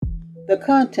The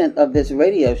content of this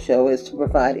radio show is to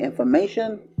provide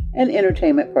information and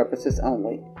entertainment purposes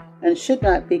only and should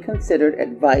not be considered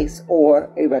advice or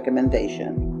a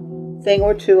recommendation. Thing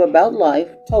or Two About Life,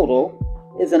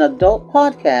 Total, is an adult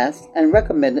podcast and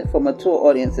recommended for mature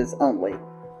audiences only.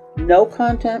 No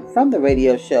content from the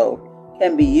radio show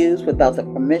can be used without the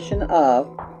permission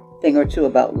of Thing or Two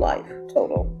About Life,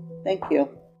 Total. Thank you.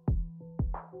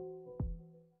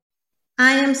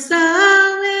 I am so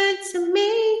into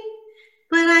me,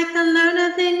 but I can learn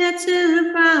a thing or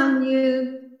two from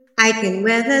you. I can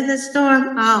weather the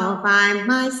storm all by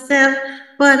myself,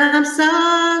 but I'm so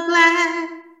glad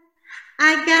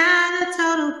I got a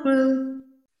total crew.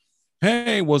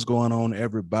 Hey, what's going on,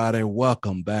 everybody?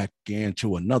 Welcome back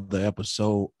into another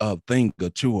episode of Thing or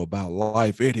Two About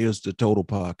Life. It is the Total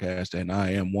Podcast, and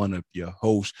I am one of your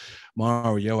hosts,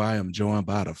 Mario. I am joined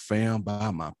by the fam, by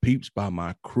my peeps, by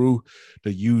my crew,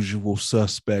 the usual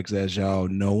suspects as y'all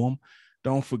know them.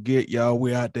 Don't forget, y'all,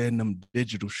 we're out there in them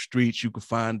digital streets. You can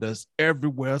find us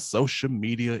everywhere social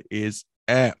media is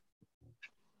at.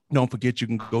 Don't forget, you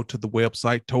can go to the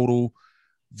website,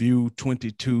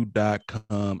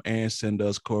 totalview22.com, and send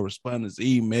us correspondence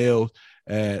emails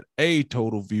at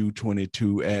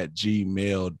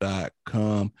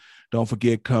totalview22@gmail.com. Don't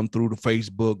forget, come through the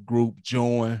Facebook group,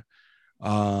 join,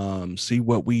 see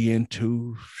what we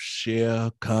into,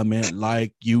 share, comment,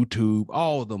 like, YouTube,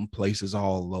 all them places,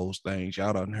 all those things.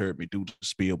 Y'all done heard me do the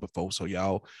spiel before, so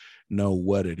y'all know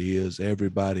what it is.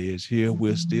 Everybody is here.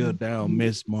 We're still down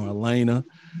Miss Marlena,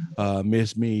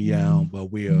 Miss Meow, but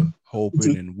we are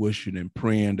hoping and wishing and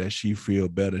praying that she feel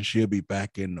better. She'll be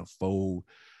back in the fold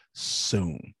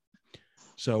soon.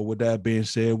 So with that being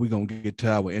said, we're going to get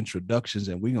to our introductions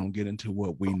and we're going to get into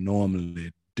what we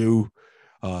normally do.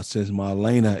 Since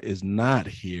Marlena is not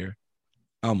here,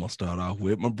 I'm going to start off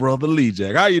with my brother Lee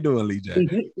Jack. How you doing, Lee Jack?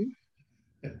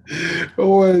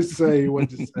 What to say?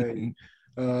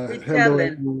 Hello,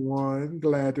 everyone.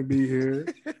 Glad to be here.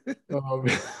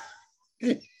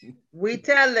 We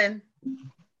telling.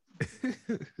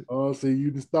 Oh, see, you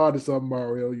just started something,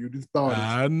 Mario. You just started.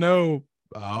 I know.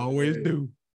 I always do.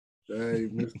 Hey,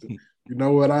 Mister. You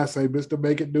know what I say, Mister?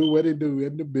 Make it do what it do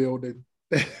in the building.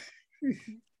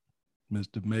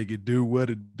 Mr. Make It Do What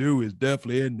It Do is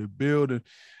definitely in the building.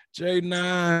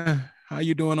 J9, how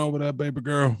you doing over there, baby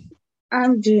girl?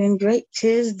 I'm doing great.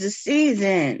 'Tis the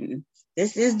season.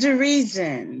 This is the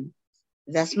reason.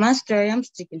 That's my story. I'm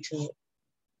sticking to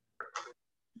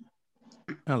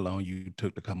it. How long you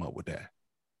took to come up with that?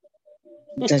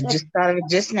 Just started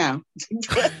just now.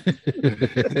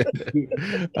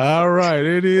 All right,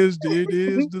 it is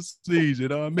the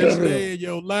season. Miss Stay in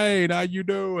your lane, how you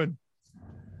doing?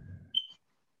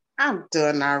 I'm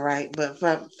doing all right, but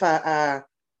for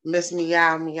Miss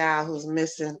Meow who's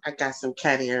missing, I got some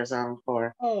cat ears on for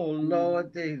her. Oh,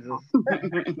 Lord Jesus.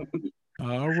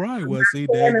 All right, well, see,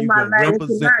 there you go,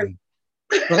 representing.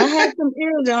 But I have some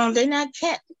ears on. They're not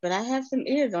cat, but I have some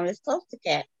ears on. It's close to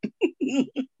cat.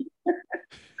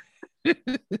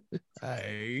 I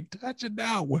ain't touching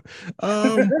that one.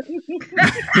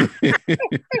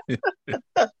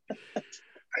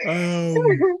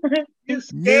 You Miss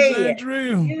scared.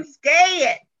 Andrea. You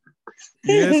scared.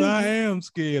 Yes, I am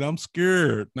scared. I'm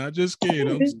scared. Not just scared.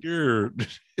 I'm scared.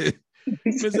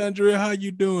 Miss Andrea, how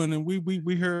you doing? And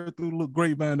we heard through the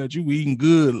grapevine that you eating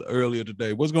good earlier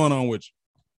today. What's going on with you?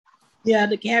 Yeah,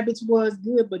 the cabbage was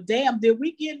good, but damn, did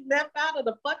we get left out of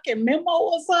the fucking memo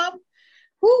or something?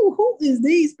 Who is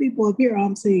these people up here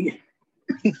I'm seeing?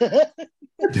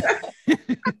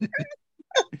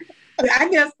 I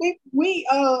guess we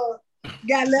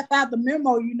got left out the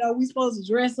memo. You know, we supposed to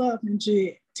dress up and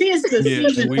shit. 'Tis the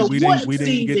season. We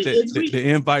didn't get the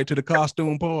invite to the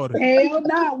costume party. Hell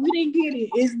no, we didn't get it.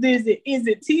 Is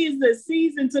it 'tis the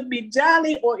season to be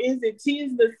jolly, or is it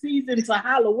 'tis the season to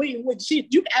Halloween? What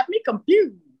shit? You have me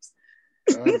confused.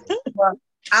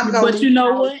 But you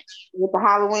know what? With the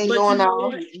Halloween going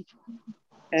on.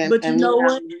 But you know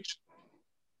what?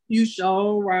 You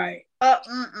sure right.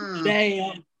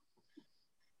 Damn.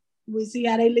 We see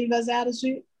how they leave us out of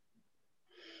shit?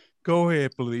 Go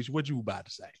ahead, Felicia. What you about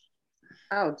to say?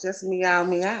 Oh, just meow.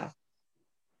 Oh,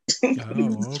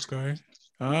 okay.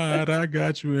 All right, I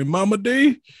got you. And Mama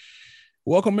D,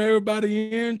 welcome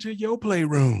everybody into your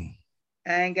playroom.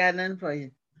 I ain't got nothing for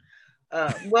you.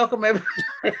 Welcome everybody.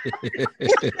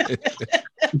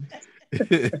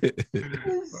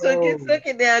 Suck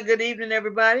it down. Good evening,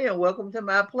 everybody, and welcome to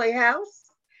my playhouse.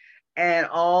 And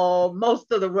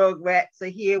most of the Rugrats are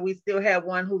here. We still have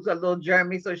one who's a little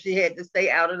germy, so she had to stay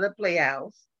out of the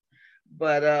playhouse.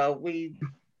 But we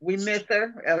We miss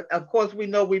her. Of course, we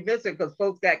know we miss her because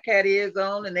folks got cat ears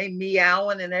on and they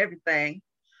meowing and everything.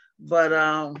 But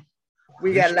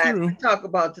we got a lot to talk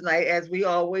about tonight, as we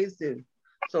always do.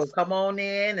 So come on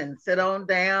in and sit on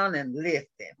down and listen.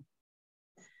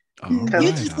 Get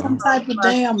you some type of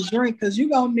damn drink, because you're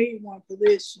going to need one for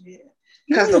this shit.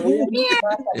 Because the wheels of the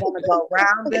bus are going to go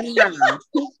round and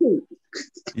round.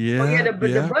 Yeah,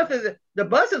 the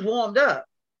bus is warmed up.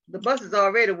 The bus is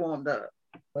already warmed up.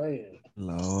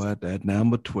 Lord, that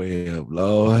number 12,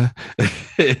 Lord,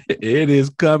 it is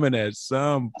coming at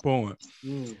some point.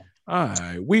 All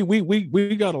right,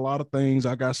 we got a lot of things.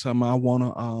 I got something I want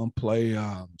to play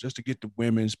just to get the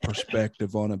women's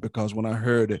perspective on it, because when I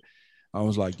heard it, I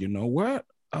was like, you know what?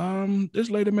 This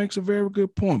lady makes a very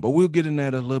good point, but we'll get in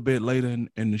that a little bit later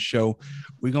in the show.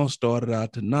 We're gonna start it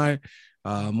out tonight.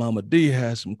 Mama D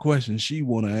has some questions she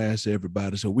want to ask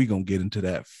everybody, so we're gonna get into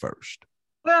that first.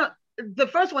 Well, the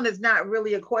first one is not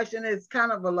really a question. It's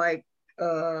kind of a like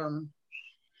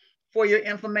for your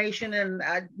information, and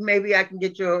maybe I can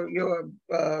get your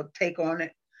take on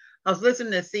it. I was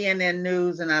listening to CNN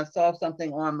News, and I saw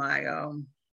something on my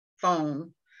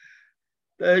phone.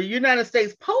 The United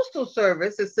States Postal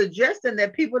Service is suggesting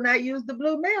that people not use the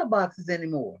blue mailboxes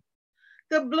anymore.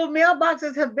 The blue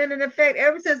mailboxes have been in effect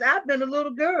ever since I've been a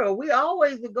little girl. We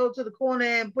always would go to the corner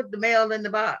and put the mail in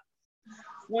the box.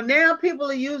 Well, now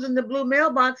people are using the blue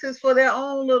mailboxes for their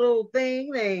own little thing.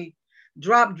 They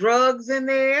drop drugs in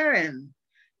there, and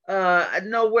I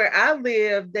know where I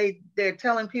live, they're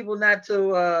telling people not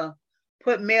to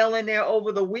put mail in there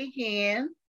over the weekend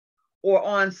or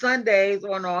on Sundays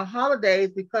or on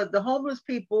holidays, because the homeless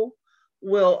people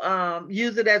will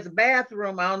use it as a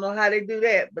bathroom. I don't know how they do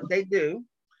that, but they do.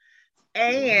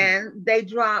 And they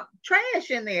drop trash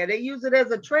in there. They use it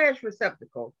as a trash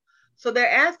receptacle. So they're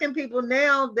asking people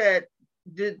now that,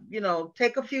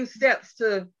 take a few steps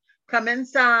to come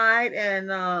inside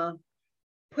and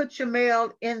put your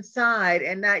mail inside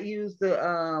and not use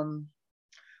the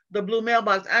blue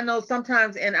mailbox. I know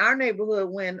sometimes in our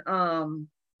neighborhood when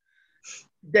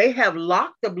they have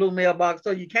locked the blue mailbox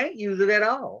so you can't use it at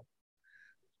all.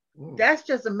 That's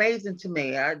just amazing to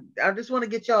me. I just want to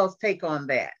get y'all's take on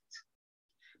that.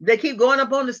 They keep going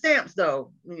up on the stamps,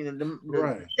 though. The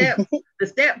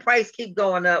stamp price keep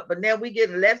going up, but now we get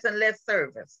less and less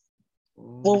service.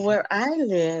 Well, where I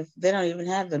live, they don't even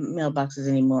have the mailboxes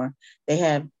anymore.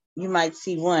 You might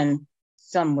see one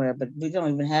somewhere, but we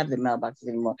don't even have the mailboxes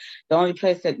anymore. The only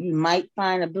place that you might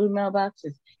find a blue mailbox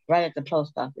is right at the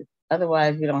post office.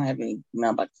 Otherwise, we don't have any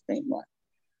mailboxes anymore.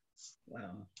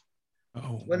 Wow.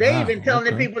 Oh, well, they even telling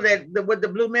the people that with the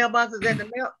blue mailboxes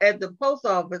at the post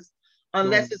office,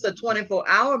 unless it's a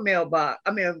 24-hour mailbox,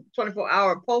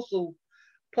 24-hour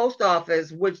post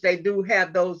office, which they do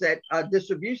have those at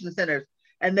distribution centers,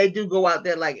 and they do go out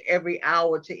there like every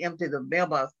hour to empty the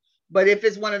mailbox. But if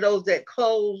it's one of those that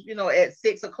close, at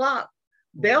 6 o'clock,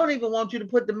 they don't even want you to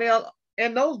put the mail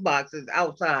in those boxes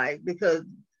outside, because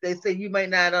they say you may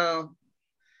not,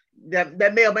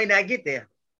 that mail may not get there.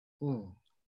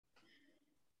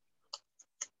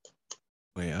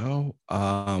 Well,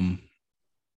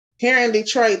 here in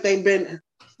Detroit, they've been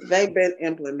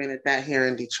implemented that here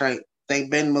in Detroit. They've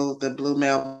been moved the blue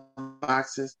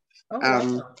mailboxes.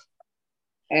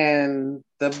 And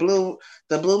the blue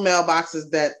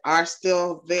mailboxes that are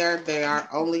still there, they are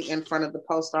only in front of the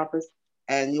post office,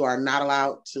 and you are not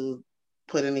allowed to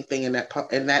put anything in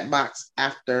that box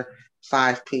after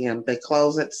 5 p.m. They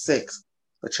close at 6,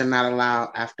 but you're not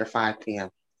allowed after 5 p.m.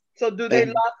 So do they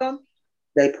lock them?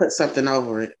 They put something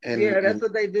over it. That's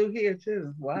what they do here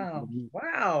too.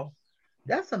 Wow.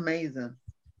 That's amazing.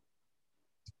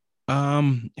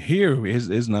 Here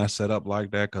is not set up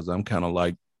like that, because I'm kind of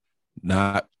like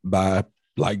not by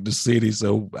like the city.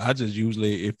 So I just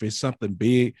usually, if it's something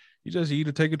big, you just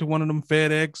either take it to one of them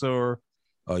FedEx or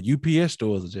UPS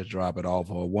stores and just drop it off,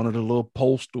 or one of the little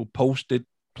posted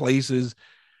places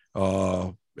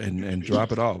and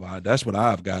drop it off. That's what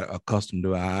I've got accustomed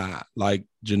to. Like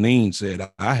Janine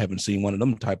said, I haven't seen one of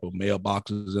them type of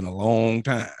mailboxes in a long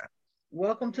time.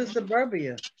 Welcome to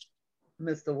suburbia,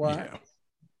 Mr. Watts.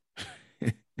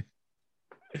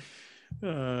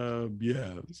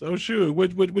 Yeah. So sure.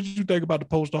 What did you think about the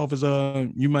post office?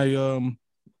 You may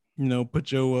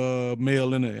put your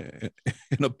mail in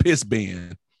a piss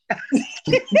bin.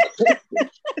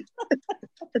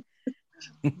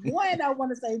 Boy, I want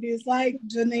to say this, like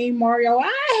Janine, Mario,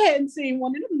 I hadn't seen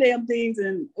one of them damn things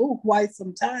in quite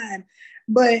some time.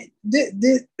 But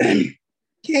this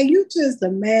can you just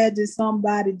imagine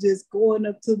somebody just going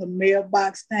up to the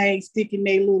mailbox thing, sticking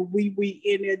their little wee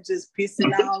in there, just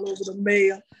pissing all over the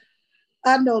mail?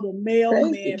 I know the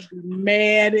mailman be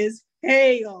mad as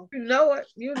hell. You know it.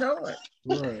 You know it.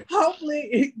 Right.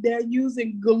 Hopefully they're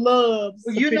using gloves.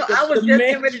 Well, to you pick know, up I was the just mail.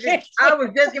 getting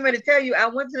ready to tell you. I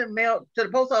went to the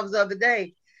post office the other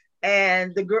day,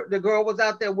 and the girl was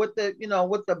out there with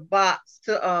the box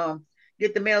to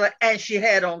get the mail, and she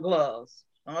had on gloves.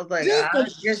 I was like, I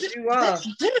guess you are.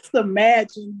 Just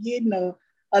imagine getting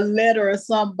a letter or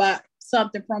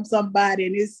something from somebody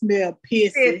and it smell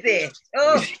pissy.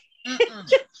 Oh.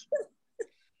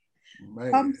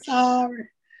 I'm sorry.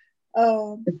 I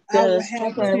would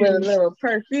have with a little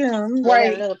perfume,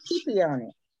 right? A little pee on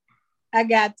it.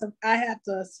 I have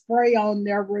to spray on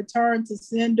their return to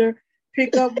sender,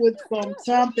 pick up with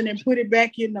something and put it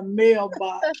back in the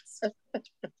mailbox.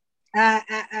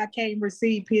 I can't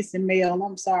receive pissy mail.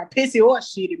 I'm sorry. Pissy or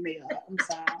shitty mail. I'm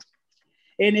sorry.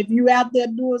 And if you out there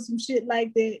doing some shit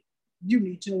like that, you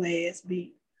need your ass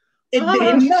beat. And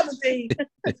another thing,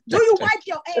 do you wipe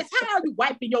your ass? How are you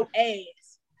wiping your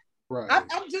ass? Right.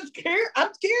 I'm just curious.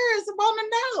 I'm curious. I want to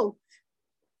know.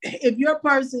 If you're a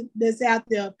person that's out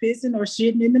there pissing or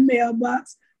shitting in the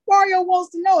mailbox, Mario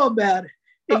wants to know about it.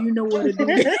 And you know what to do.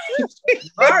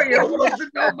 Mario wants to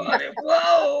know about it.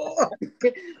 Whoa.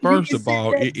 First of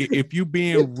all, if you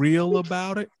being real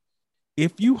about it,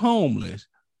 if you homeless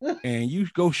and you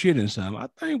go shit in something, I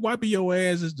think wiping your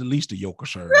ass is the least of your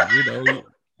concern. You know,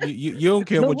 you don't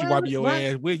care what you wipe your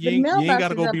ass with. You ain't got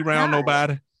to go be around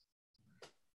nobody.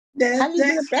 How you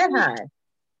get that high?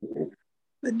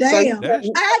 But damn, That's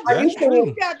you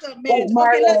got to imagine.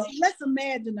 Okay, let's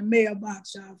imagine the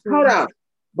mailbox, y'all. Hold on.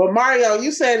 But Mario,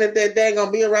 you saying that they ain't gonna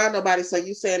be around nobody, so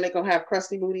you saying they're gonna have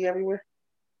crusty booty everywhere?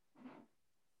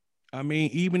 I mean,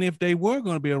 even if they were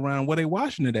gonna be around, where they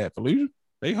washing it at, Felicia?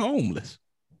 They homeless.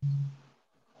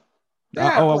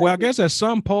 Well, I guess at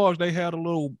some parks they had the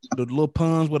little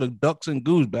ponds with the ducks and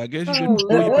goose, but I guess you shouldn't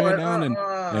pull your pants down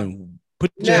and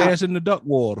put your ass in the duck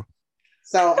water.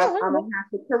 So I'm gonna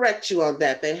have to correct you on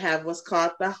that. They have what's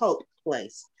called the Hope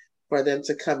Place for them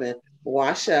to come in,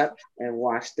 wash up, and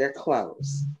wash their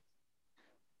clothes.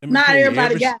 Not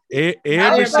everybody got it.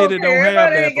 Every city don't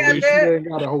have that, Felicia.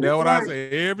 That's what I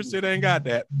say. Every city ain't got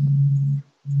that.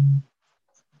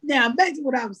 Now, back to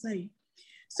what I was saying.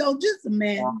 So just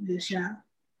imagine this, y'all.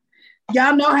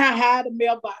 Y'all know how high the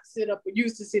mailbox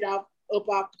used to sit up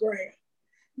off the ground.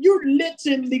 You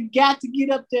literally got to get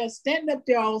up there, stand up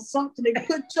there on something, and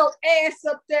put your ass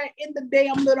up there in the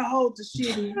damn little hole to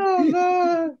shit in. Oh,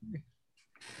 Lord.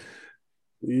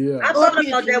 Yeah. I thought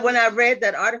about that when I read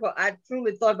that article. I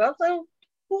truly thought about it. I was like,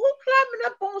 who climbing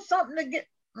up on something to get?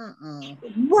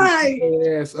 Right.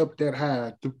 Ass up that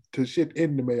high to shit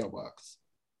in the mailbox.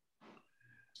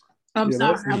 I'm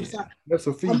sorry. That's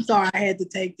a feat. I'm sorry. I had to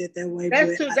take that way.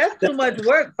 That's too much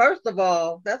work. First of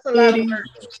all, that's a lot of work.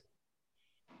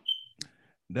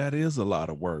 That is a lot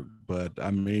of work, but I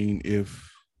mean,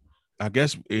 I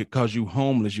guess because you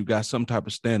homeless, you got some type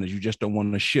of standards. You just don't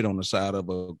want to shit on the side of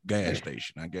a gas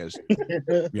station. I guess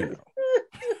you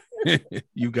know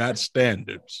you got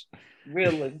standards.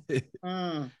 Really.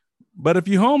 But if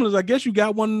you're homeless, I guess you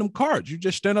got one of them carts. You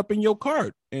just stand up in your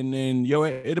cart, and then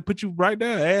it'll put you right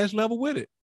there, ass level with it.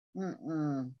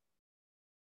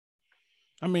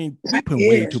 I mean, we put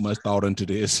way too much thought into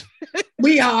this.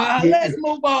 We are. Let's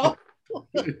move on.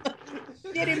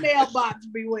 Get in mailbox,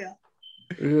 be well.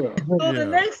 Yeah. So the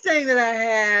next thing that I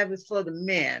have is for the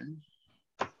men.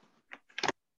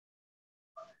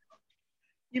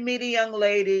 You meet a young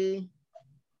lady.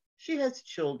 She has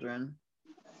children.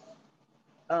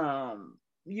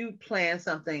 You plan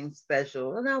something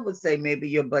special, and I would say maybe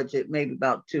your budget, maybe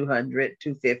about $200,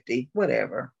 $250,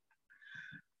 whatever.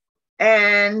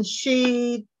 And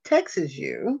she texts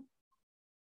you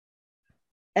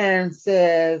and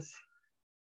says,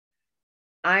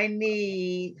 I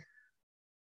need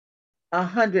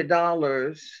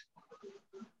 $100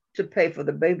 to pay for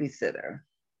the babysitter.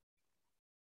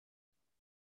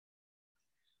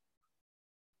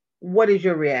 What is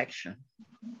your reaction?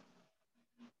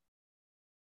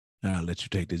 I'll let you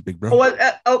take this, big bro.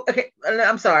 Okay.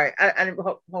 I'm sorry. I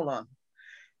hold on.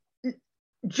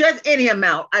 Just any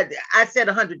amount. I said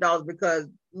 $100 because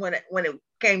when it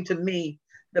came to me,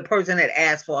 the person had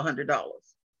asked for $100.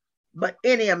 But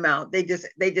any amount, they just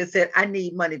said, I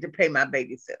need money to pay my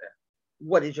babysitter.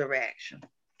 What is your reaction?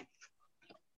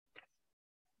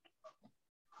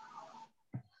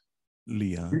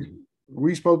 Leon.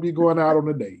 We supposed to be going out on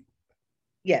a date.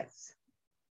 Yes.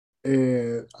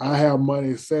 And I have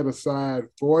money set aside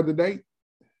for the date.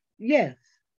 Yes.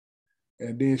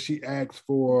 And then she asks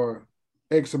for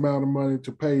X amount of money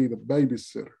to pay the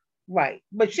babysitter. Right.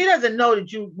 But she doesn't know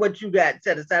what you got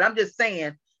set aside. I'm just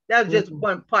saying That was just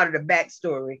one part of the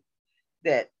backstory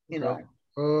that, you know.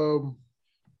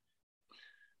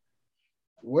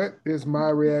 What is my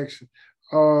reaction?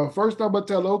 First I'm gonna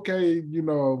tell, okay,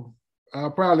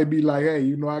 I'll probably be like,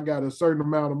 hey, I got a certain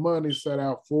amount of money set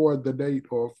out for the date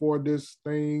or for this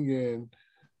thing, and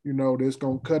this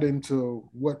gonna cut into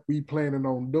what we planning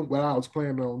on doing, what I was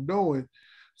planning on doing.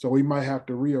 So we might have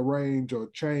to rearrange or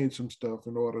change some stuff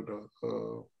in order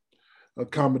to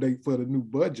accommodate for the new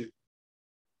budget.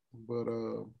 But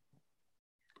I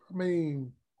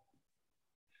mean,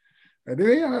 and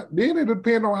then it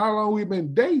depends on how long we've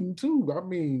been dating too. I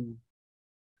mean,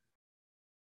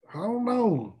 I don't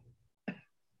know.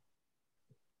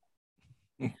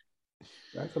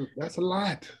 That's a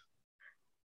lot.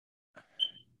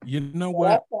 You know what?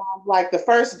 That sounds like the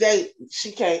first date.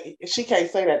 She can't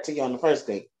say that to you on the first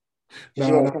date.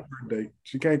 No, not the first date.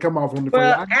 She can't come off on the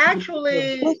Well, first.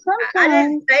 actually, I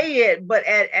didn't say it, but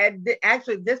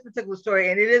actually this particular story,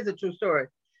 and it is a true story.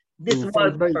 This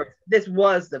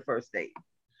was the first date.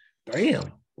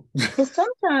 Damn. Well,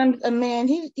 sometimes a man,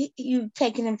 you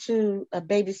taking him to a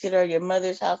babysitter or your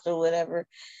mother's house or whatever,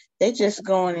 they just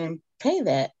go in and pay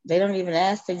that. They don't even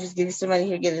ask. They just give you somebody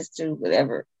here, get us to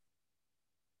whatever.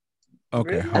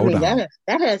 Okay, hold on.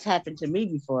 That has happened to me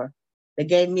before. They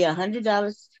gave me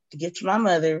 $100 to give to my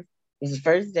mother. It was the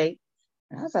first date.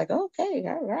 And I was like, okay,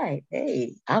 all right.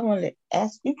 Hey, I wanted to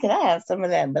ask you, could I have some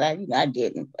of that? But I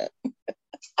didn't. But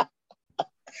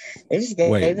they just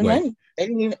gave the money. I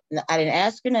didn't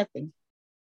ask for nothing.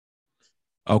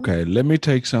 Okay, let me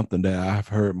take something that I've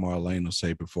heard Marlena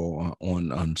say before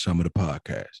on some of the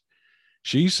podcasts.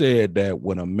 She said that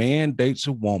when a man dates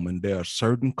a woman, there are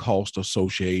certain costs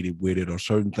associated with it or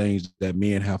certain things that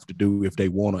men have to do if they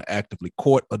want to actively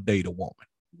court or date a woman.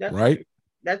 Right? True.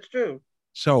 That's true.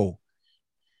 So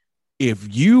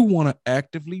if you want to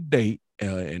actively date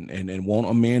and want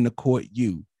a man to court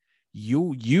you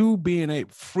being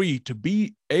free to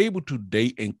be able to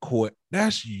date and court,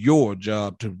 that's your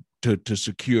job to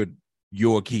secure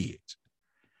your kids.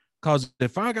 Because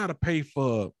if I got to pay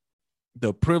for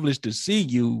the privilege to see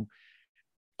you,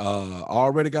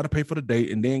 already got to pay for the date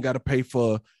and then got to pay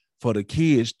for the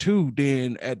kids too,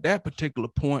 then at that particular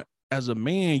point as a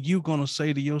man, you're going to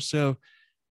say to yourself,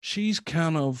 she's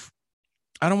kind of,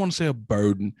 I don't want to say a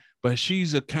burden, but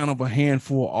she's a kind of a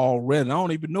handful already. I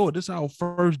don't even know it. This is our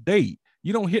first date.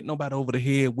 You don't hit nobody over the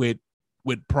head with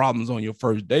problems on your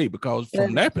first date, because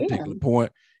from that particular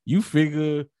point, you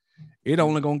figure it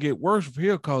only going to get worse from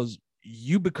here, because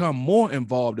you become more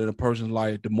involved in a person's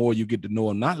life the more you get to know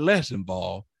them, not less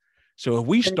involved. So if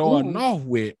we starting off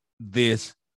with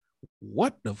this,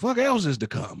 what the fuck else is to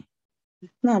come?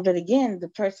 No, but again, the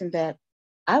person that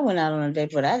I went out on a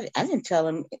date with, I didn't tell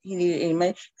him he needed any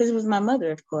money because it was my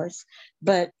mother, of course,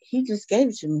 but he just gave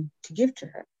it to me to give to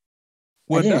her.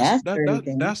 Well,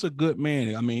 that's a good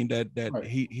man. I mean, that right.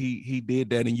 he did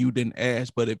that and you didn't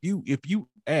ask. But if you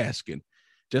asking,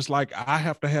 just like I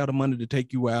have to have the money to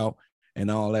take you out and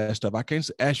all that stuff, I can't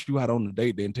ask you out on the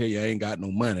date then tell you I ain't got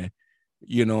no money.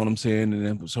 You know what I'm saying? And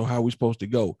then, so how are we supposed to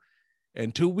go?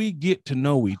 Until we get to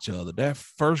know each other, that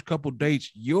first couple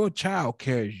dates, your child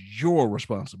carries your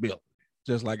responsibility.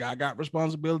 Just like I got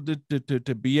responsibility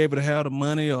to be able to have the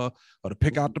money or to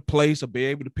pick out the place or be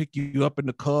able to pick you up in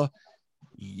the car.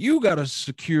 You got to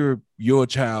secure your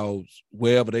child's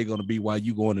wherever they're going to be while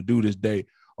you going to do this date.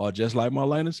 Or just like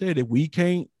Marlena said, if we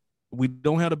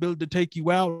don't have the ability to take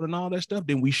you out and all that stuff,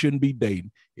 then we shouldn't be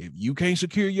dating. If you can't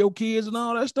secure your kids and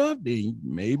all that stuff, then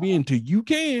maybe until you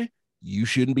can, you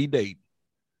shouldn't be dating.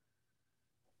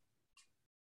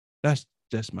 That's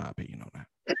just my opinion on that.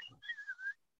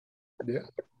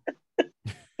 Yeah.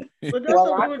 But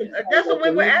that's what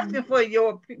we were asking for, what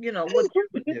you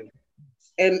would do.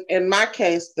 In my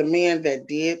case, the men that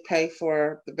did pay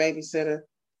for the babysitter,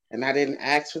 and I didn't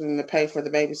ask for them to pay for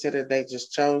the babysitter, they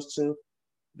just chose to.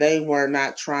 They were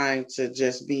not trying to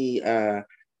just be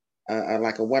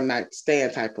like a one-night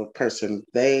stand type of person.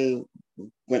 They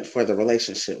went for the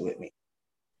relationship with me.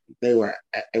 It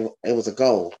was a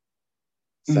goal.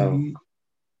 So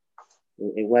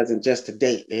it wasn't just a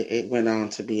date. It went on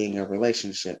to being a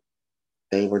relationship.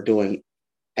 They were doing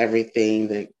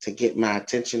everything to get my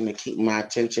attention, to keep my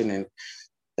attention. And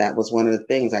that was one of the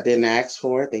things. I didn't ask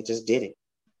for it. They just did it.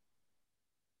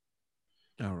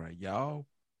 All right, y'all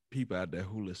people out there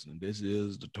who listening, this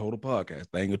is the Total Podcast,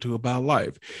 thing or two about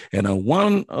life. And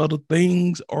one of the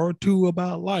things or two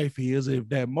about life is if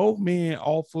that most men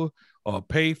offer or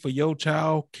pay for your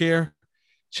child care,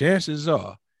 chances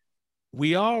are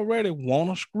we already want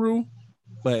to screw,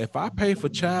 but if I pay for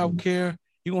child care,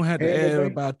 you're going to have to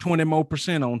add about 20%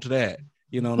 more onto that.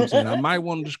 You know what I'm saying? I might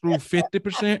want to screw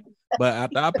 50%, but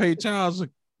after I pay child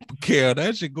care,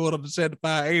 that should go up to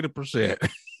 75, 80%.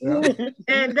 Yeah.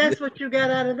 And that's what you got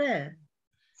out of that.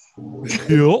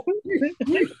 Yep.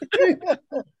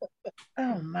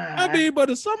 Oh my. I mean, but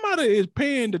if somebody is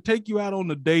paying to take you out on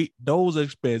a date, those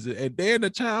expenses, and then the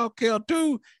child care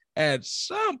too, at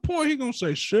some point he gonna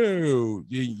say, sure,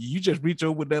 you just reach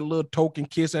over with that little token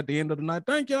kiss at the end of the night.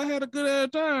 Thank you, I had a good ass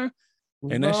time.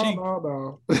 And then she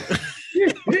No.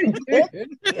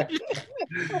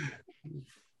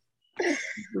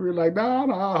 We're like, no,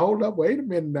 hold up, wait a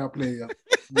minute now, player.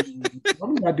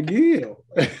 I'm about to give.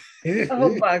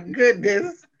 Oh my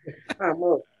goodness.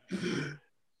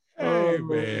 Hey,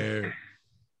 man.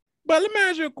 But let me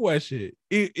ask you a question.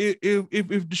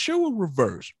 If the show was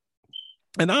reversed,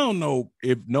 and I don't know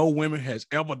if no women has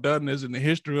ever done this in the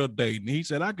history of dating. He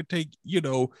said, I could take,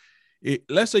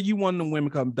 let's say you one of them women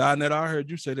come down that I heard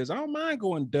you say this. I don't mind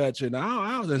going Dutch and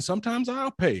and sometimes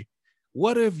I'll pay.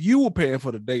 What if you were paying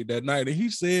for the date that night? And he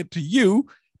said to you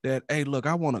that, hey, look,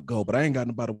 I want to go, but I ain't got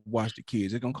nobody to watch the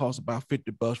kids. It's going to cost about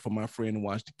 $50 for my friend to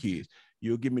watch the kids.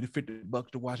 You'll give me the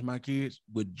 $50 to watch my kids.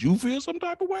 Would you feel some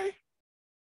type of way?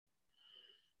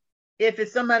 If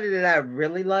it's somebody that I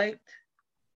really liked,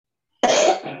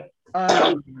 I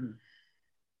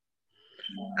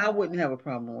wouldn't have a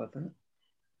problem with it.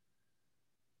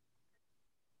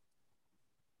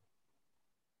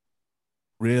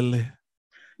 Really?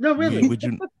 No, really. Would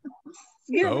you?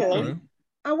 Yeah, Okay.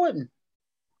 I wouldn't.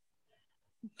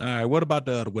 All right. What about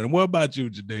the other one? What about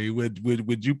you, Janae?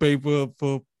 Would you pay for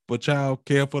child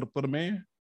care for the man?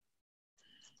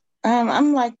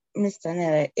 I'm like Mr.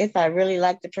 Netta. If I really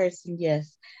like the person,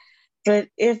 yes. But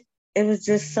if it was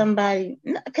just somebody,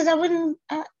 because I wouldn't.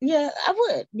 I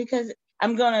would, because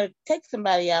I'm gonna take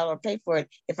somebody out or pay for it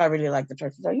if I really like the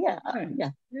person. So of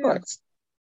course.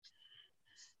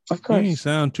 Of course. You ain't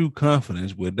sound too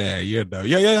confident with that. Yeah, though.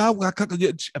 Yeah. No, because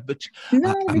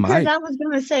I was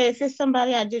gonna say if it's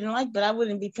somebody I didn't like, but I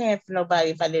wouldn't be paying for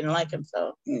nobody if I didn't like him.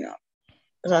 So it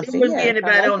wouldn't be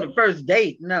anybody on the first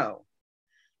date. No,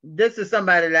 this is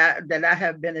somebody that I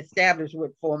have been established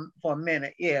with for a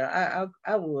minute. Yeah,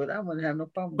 I would. I wouldn't have no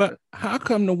problem. But how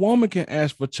come the woman can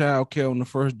ask for child care on the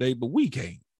first date, but we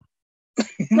can't?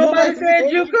 Nobody said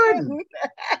you couldn't.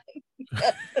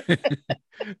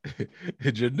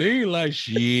 Janine like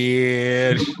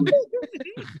shit.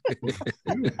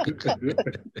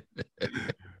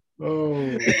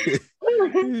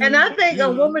 And I think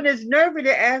a woman is nervy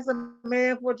to ask a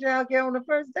man for child care on the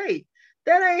first date.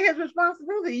 That ain't his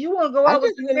responsibility. You want to go out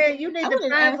with the man, you need to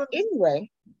find ask anyway.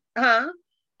 Huh?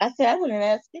 I said I wouldn't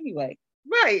ask anyway.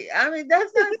 Right. I mean,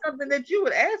 that's not something that you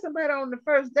would ask somebody on the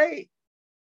first date.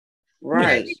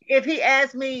 Right. If he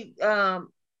asked me,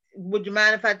 would you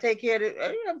mind if I take care of it?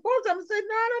 Of course, I'm gonna say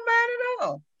no, I don't mind at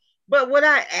all. But would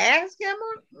I ask him?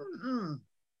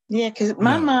 Yeah, because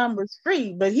my mom was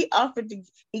free, but he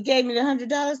gave me the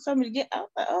 $100 for me to get. I was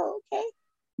like, oh, okay.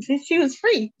 She was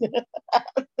free.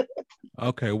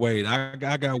 Okay, wait. I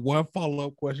got one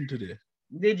follow-up question to this.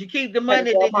 Did you keep the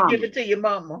money? Did you give it to your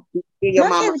mama? I gave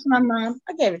it to my mom.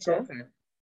 I gave it to her. Okay.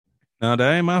 No,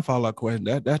 that ain't my follow-up question.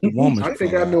 That's the woman's. I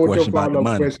think I know what your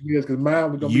follow-up question is, because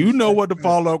mine was gonna be. You know what the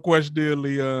follow-up question is,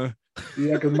 Leon.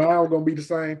 Yeah, because mine was gonna be the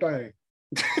same thing.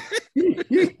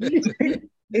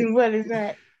 And what is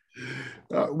that?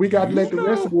 We got to let the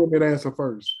rest of the women answer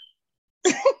first.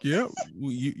 Yep.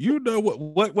 You know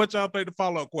what y'all think the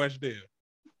follow-up question is?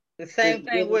 The same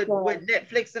thing with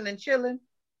Netflixing and chilling.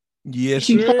 Yes,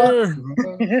 sir.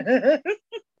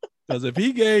 Because if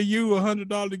he gave you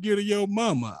 $100 to get to your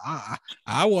mama,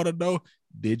 I want to know,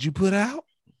 did you put out?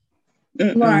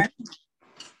 Right.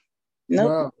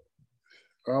 Nope.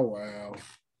 Oh wow.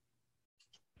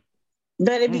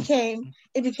 But it became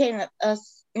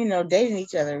us, dating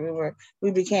each other.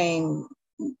 We became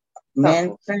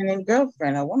man friend and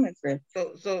girlfriend, or woman friend.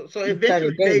 So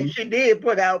eventually she did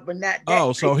put out, but not that.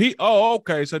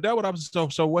 Okay. So that what I'm so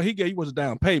what he gave you was a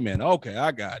down payment. Okay,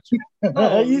 I got you.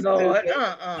 Oh Lord.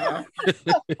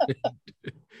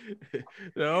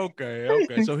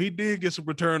 Okay. So he did get some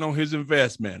return on his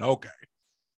investment. Okay.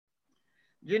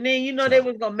 Janine, they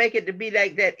was gonna make it to be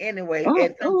like that anyway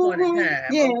at some point in time.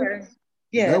 Yeah. Okay.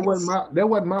 Yeah. That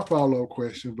wasn't my follow-up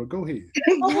question, but go ahead.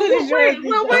 Wait a minute.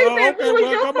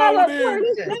 Come on in.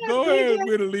 Go ahead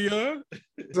with it, Leon.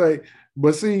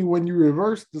 But see, when you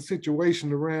reverse the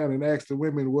situation around and ask the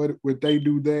women what would they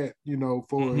do that,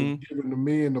 for giving the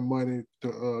men the money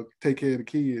to take care of the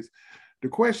kids, the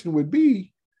question would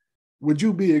be, would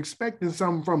you be expecting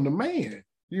something from the man?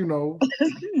 No.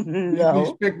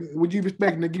 Would you be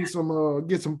expecting to get some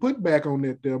putback on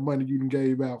that money you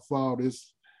gave out for all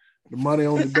this The money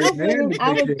on the date and the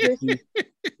I would daycare just fee.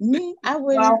 me. I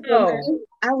wouldn't. No.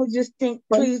 I would just think,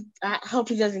 please. I hope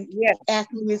he doesn't Yes. ask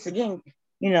me this again.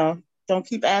 Don't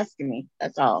keep asking me.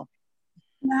 That's all.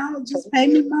 No, just pay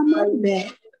me my money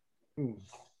back.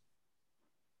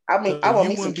 I mean, So I want you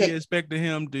me some wouldn't be cake. expecting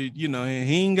him to, and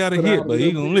he ain't got a Put hit, out a but he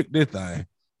little gonna bit. lick this thing.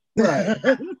 Right.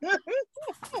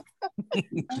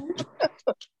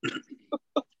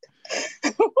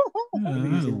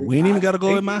 We ain't even got to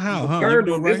go in my house, huh? You can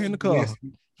do it right here in the car.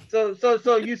 So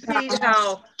you see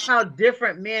how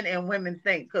different men and women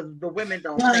think, because the women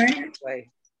don't think that way.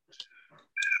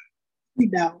 We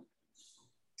don't.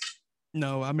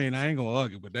 No, I mean, I ain't gonna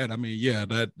argue with that. I mean, yeah,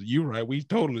 that you're right. We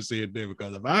totally see it there,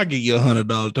 because if I give you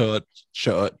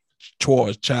 $100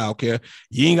 towards child care,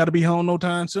 you ain't got to be home no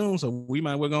time soon. So we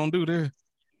might well gonna do that.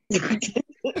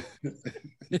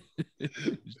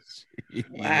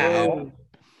 Wow.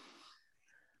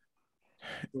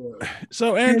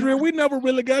 So, Andrea, we never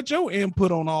really got your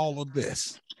input on all of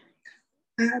this.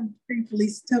 I briefly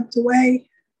stepped away.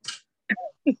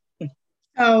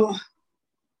 So,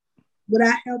 would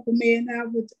I help a man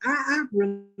out with? I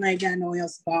really ain't got no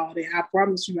else about it. I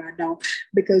promise you, I don't,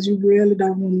 because you really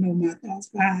don't want to know my thoughts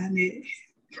behind it.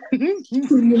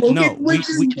 No, we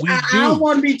do. I don't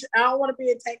want to be. I don't want to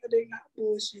be a taker of that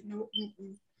bullshit. No.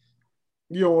 Mm-mm.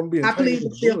 You don't want to be. I plead the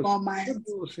fifth on my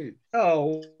bullshit.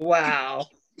 Oh wow.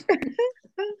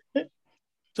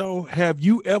 So, have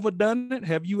you ever done it?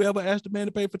 Have you ever asked a man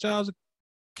to pay for child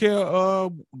care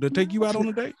to take you out on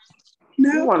a date?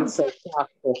 No. You want to say child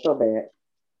support so bad.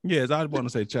 Yes, I want to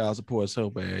say child support so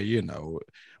bad,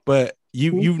 but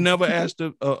you've never asked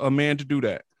a man to do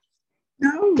that.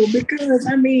 No, because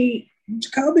I mean,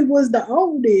 Jacoby was the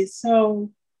oldest,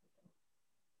 so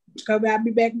Jacoby, I'll be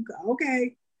back.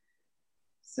 Okay,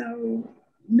 so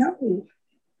no.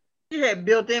 You had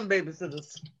built-in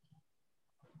babysitters.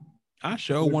 I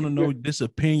sure want to know this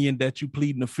opinion that you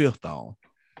pleading the fifth on.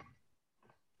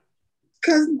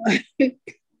 Cause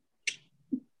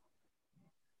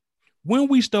when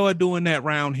we start doing that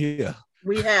round here,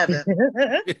 we haven't.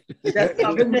 That's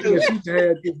something new. She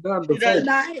had this done before.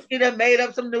 She done made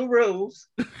up some new rules.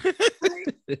 Hell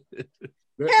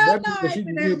no, I ain't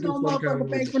been able to no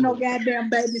motherfucker pay for no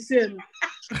goddamn babysitter.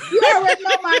 You already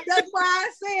know that's why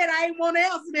I said I ain't want to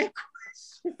answer that question.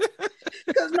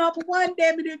 Because number one,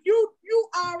 damn it, if you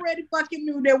already fucking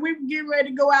knew that we were getting ready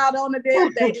to go out on a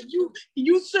damn date, if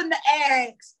you shouldn't have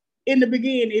asked in the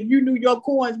beginning if you knew your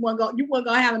coins weren't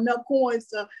gonna have enough coins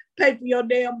to pay for your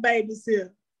damn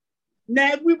babysitter.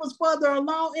 Now, if we was further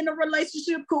along in the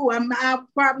relationship, cool. I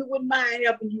probably wouldn't mind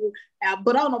helping you out.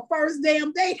 But on the first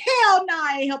damn date, hell no,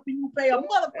 I ain't helping you pay a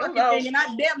motherfucking thing. And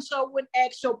I damn sure wouldn't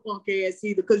ask your punk ass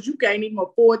either, because you can't even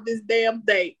afford this damn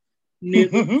date,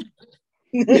 nigga.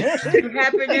 You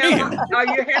happy now? Are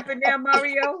you happy now,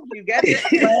 Mario? You got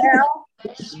that?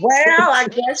 Well, I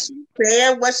guess she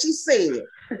said what she said.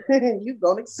 You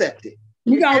gonna accept it.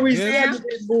 You gotta reschedule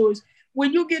this bullshit.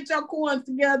 When you get your coins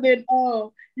together and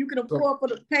you can afford for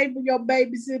the pay for your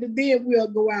babysitter, then we'll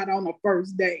go out on a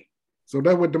first date. So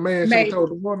that's what the man should have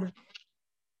told the woman.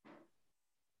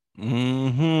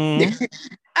 Mm-hmm.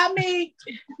 I mean,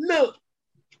 look,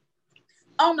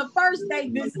 on the first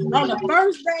date,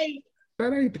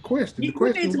 that ain't the question. The you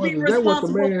need to be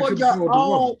responsible for your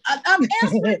own. I'm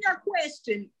answering your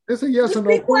question. It's a yes or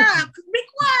no question.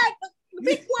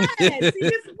 Be quiet. See,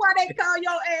 this is why they call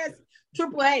your ass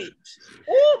Triple H.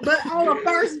 But on a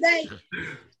first date,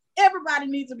 everybody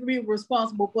needs to be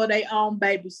responsible for their own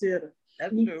babysitter.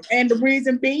 That's true. And the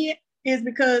reason being is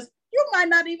because you might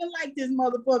not even like this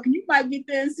motherfucker. You might get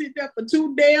there and sit there for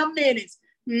 2 damn minutes.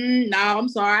 No, I'm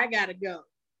sorry, I gotta go.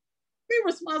 Be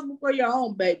responsible for your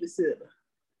own babysitter.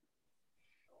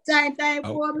 Same thing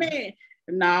for a man.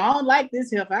 No, I don't like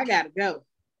this heifer. I gotta go.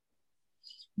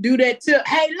 Do that too.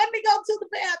 Hey, let me go to the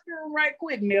bathroom right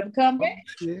quick. Never come back.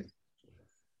 Yeah.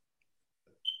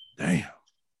 Damn.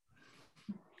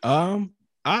 I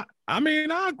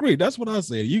mean, I agree. That's what I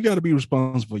said. You got to be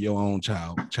responsible for your own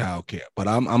child care. But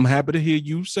I'm happy to hear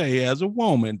you say, as a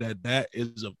woman, that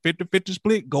is a 50-50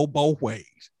 split. Go both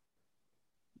ways.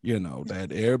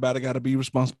 That everybody got to be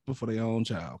responsible for their own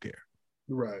child care.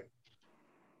 Right.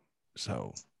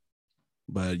 So,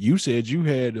 but you said you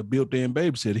had a built-in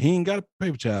babysitter. He ain't got to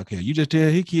pay for child care. You just tell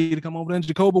his kid to come over there and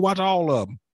Jacoby watch all of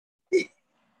them.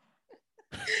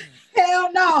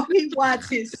 Hell no, he watch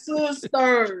his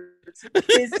sisters.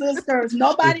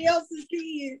 Nobody else's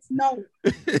kids. No.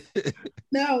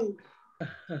 No,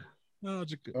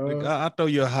 I throw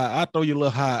you a little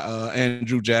high,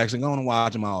 Andrew Jackson. Go on and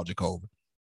watch them all, Jacoby.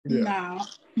 Yeah. No.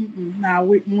 Nah,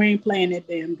 we ain't playing that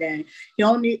damn game. He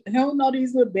don't know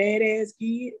these little badass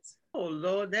kids. Oh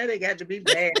Lord, now they got to be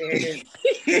bad at it.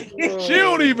 She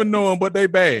don't even know them, but they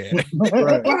bad.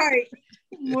 Right. Right.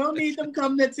 We don't need them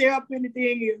coming to tear up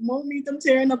anything. We don't need them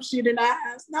tearing up shit in our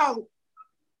house. No.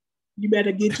 You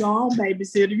better get your own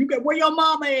babysitter. You got where your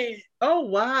mama at? Oh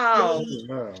wow.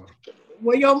 Wow.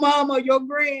 Where your mama, your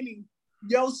granny,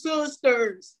 your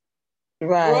sisters,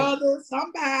 Right. brother,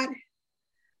 somebody.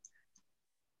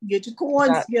 Get your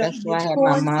coins together. That's why I Get your had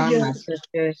my coins mom, together. my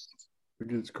sisters. To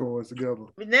get your coins together.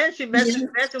 But then she messing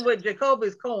with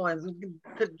Jacoby's coins.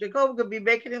 Jacoby could be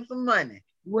making him some money.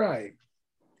 Right.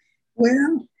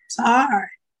 Well, it's hard.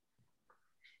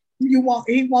 He want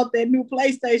that new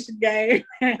PlayStation game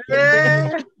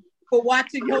Yeah. for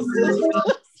watching your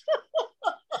sisters.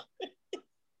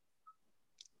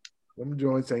 Them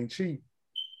joints ain't cheap.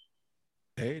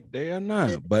 They are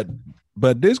not.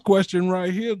 But this question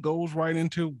right here goes right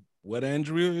into what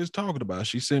Andrea is talking about.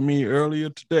 She sent me earlier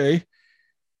today.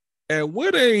 At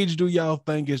what age do y'all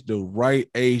think is the right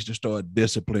age to start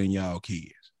disciplining y'all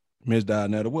kids? Ms.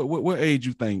 Donetta, what age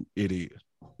you think it is?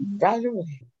 Right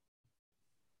away.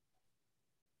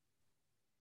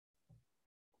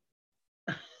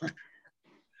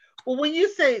 Well, when you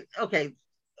say, okay,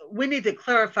 we need to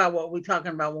clarify what we're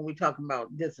talking about when we're talking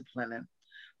about disciplining.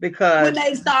 Because when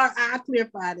they start, I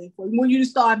clarify that for you. When you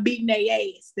start beating their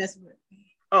ass, that's what.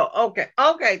 Oh, okay.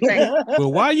 Okay, thank you.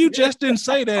 Well, why you just didn't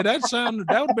say that? That would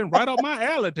have been right up my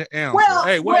alley to answer. Well,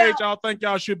 hey, what age y'all think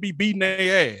y'all should be beating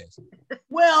their ass?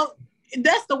 Well,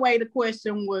 that's the way the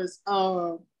question was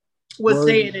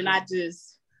said, and I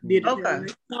just did it. Okay.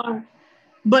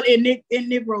 But in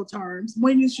Negro terms,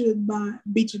 when you should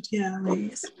beat your child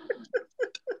ass.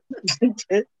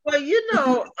 Well, you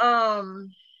know,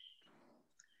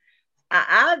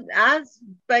 I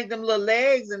spank them little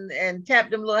legs and tap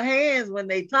them little hands when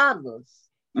they toddlers,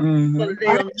 so that they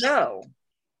don't know.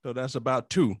 So that's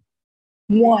about 2.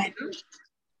 1.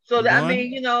 So that, I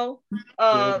mean, you know,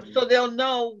 so they'll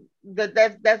know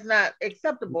that's not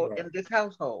acceptable in this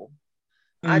household.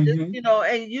 I just, you know,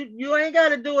 and you ain't got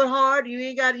to do it hard.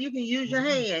 You can use your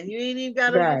hand. You ain't even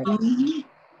got to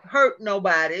hurt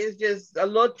nobody. It's just a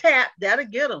little tap that'll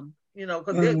get them. You know,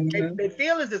 because they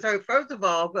feelings is hurt first of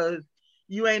all because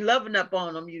you ain't loving up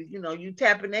on them. You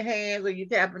tapping their hands or you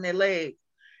tapping their legs.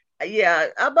 Yeah,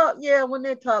 when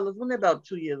they're toddlers, when they're about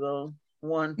 2 years old,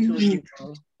 1, 2 years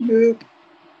old.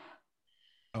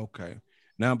 Okay.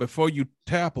 Now, before you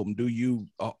tap them,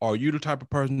 are you the type of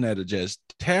person that'll just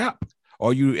tap,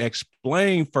 or you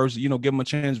explain first? Give them a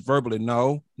chance verbally.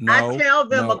 No. I tell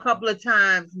them a couple of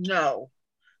times, no,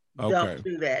 okay, don't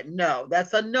do that. No,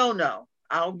 that's a no.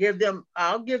 I'll give them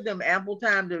ample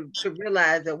time to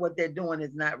realize that what they're doing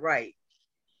is not right.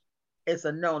 It's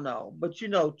a no. But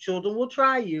children will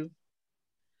try you.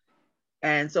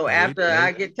 And so after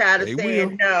I get tired of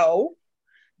saying no,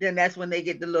 then that's when they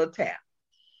get the little tap.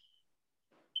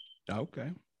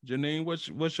 Okay. Janine,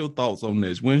 what's your thoughts on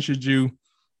this? When should you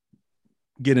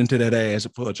get into that ass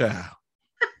for a child?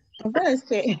 I'm gonna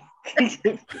say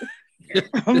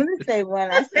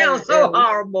when I sounds so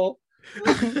horrible.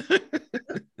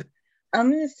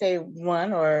 I'm going to say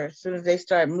 1, or as soon as they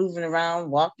start moving around,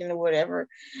 walking or whatever,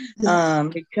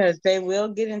 because they will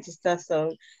get into stuff.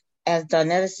 So as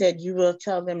Donetta said, you will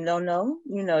tell them no,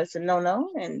 it's a no,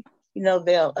 and,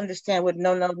 they'll understand what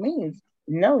no means.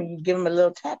 No, you give them a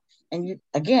little tap. And you,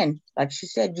 again, like she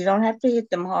said, you don't have to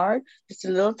hit them hard, just a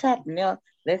little tap, and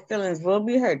their feelings will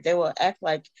be hurt. They will act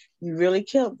like you really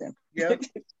killed them. Yep.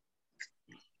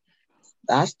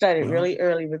 I started really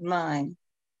early with mine.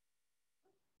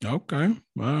 Okay. All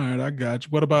right. I got you.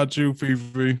 What about you,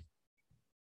 Fifi?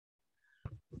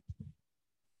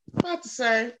 About the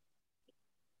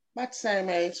same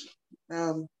age.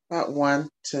 About 1,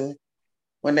 2.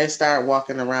 When they start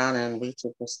walking around and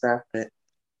reaching for stuff that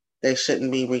they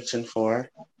shouldn't be reaching for,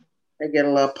 they get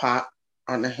a little pop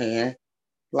on the hand,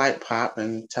 light pop,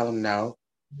 and tell them no.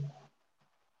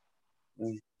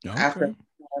 After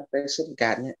they should have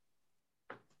gotten it.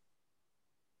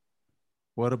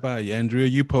 What about you, Andrea?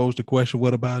 You posed the question.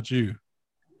 What about you?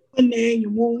 When they're in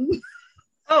your womb.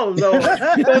 Oh Lord!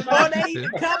 Before they even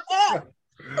come up.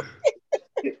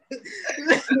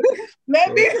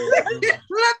 Let me.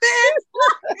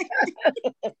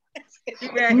 She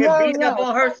ran here beating up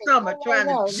on her stomach trying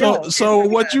to. So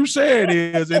what you said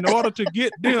is, in order to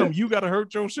get them, you got to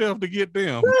hurt yourself to get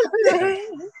them.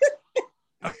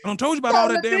 I don't told you about all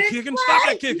that damn kicking. Stop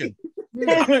that kicking.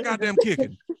 Stop that goddamn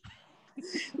kicking.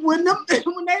 When they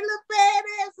look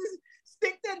badasses,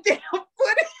 stick that damn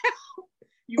foot out.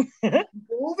 You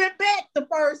move it back the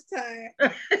first time.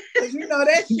 Because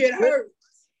that shit hurts.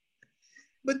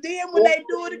 But then when they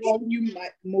do it again, you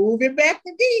might move it back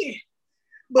again.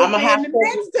 But I'ma then have the to-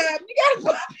 next time, you gotta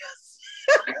pop yourself.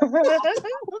 I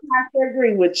have to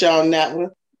agree with you on that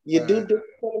one. You do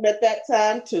discipline them at that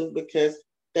time too, because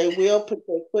they will put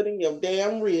their foot in your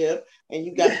damn rib, and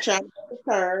you got to try to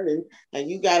turn, and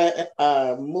you got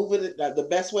to move it the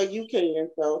best way you can.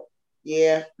 So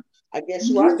yeah, I guess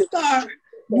you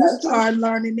start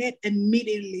learning that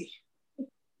immediately.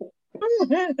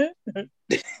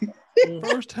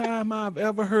 First time I've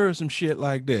ever heard some shit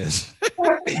like this.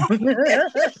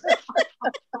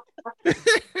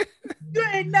 You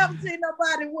ain't never seen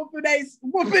nobody whooping they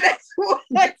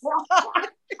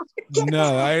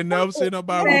No, I ain't never seen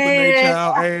nobody whooping their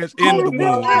child ass in the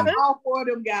womb. All four of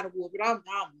them got a whooping. I'm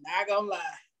not gonna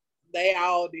lie. They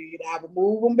all did. I would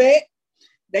move them back.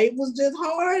 They was just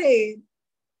hard-headed.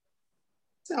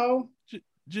 So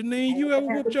Janine, you ever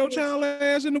whooped your child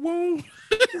ass in the womb?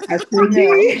 I sure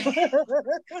did.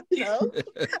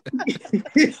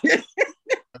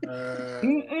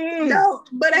 No,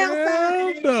 but outside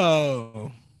of that,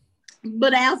 no.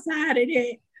 But outside of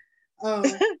that,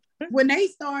 when they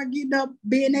start getting up,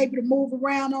 being able to move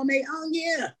around on their own,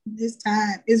 yeah,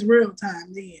 it's real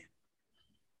time then.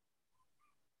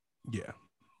 Yeah.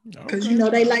 Because you know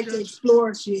they like to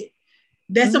explore shit.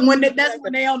 That's when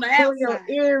they on the outside. Your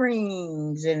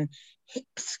earrings and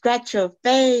scratch your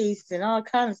face and all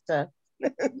kinds of stuff.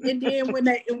 And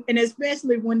then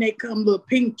especially when they come little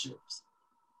pictures.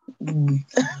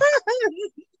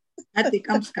 I think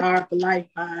I'm scarred for life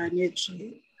behind that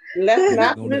shit. Let's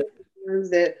not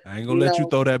I ain't gonna let you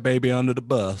throw that baby under the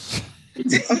bus.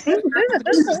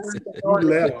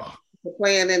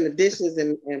 Playing in the dishes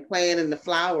and playing in the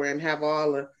flour and have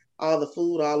all the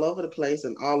food all over the place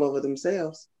and all over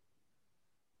themselves.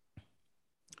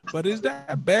 But is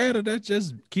that bad, or that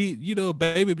just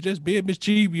baby just being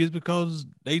mischievous because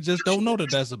they just don't know that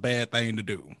that's a bad thing to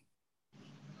do?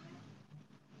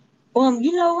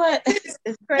 You know what?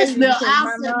 It's crazy. My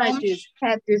mom had this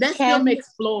cabinet,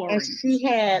 exploring, and she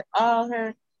had all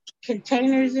her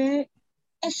containers in it,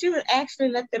 and she would actually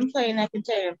let them play in that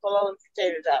container and pull all the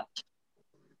containers out.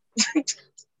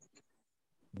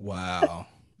 Wow.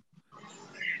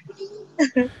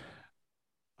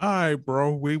 All right,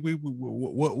 bro.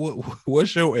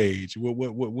 What's your age?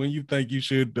 When you think you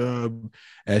should,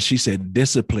 as she said,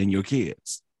 discipline your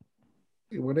kids?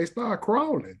 When they start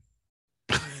crawling.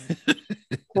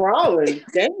 Crawling,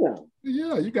 damn.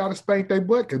 Yeah, you gotta spank their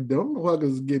butt because them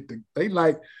fuckers they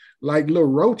like little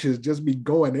roaches, just be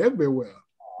going everywhere.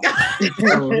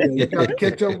 So, yeah, you gotta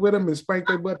catch up with them and spank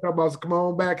their butt. Talk about, come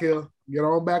on back here, get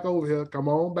on back over here, come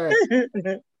on back.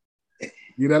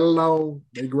 Get that alone.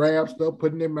 They grab stuff,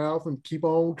 put in their mouth, and keep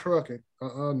on trucking. No.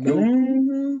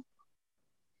 Mm-hmm.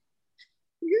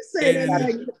 You say that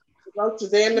like the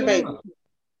roaches and the baby.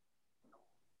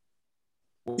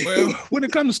 Well, when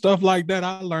it comes to stuff like that,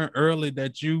 I learned early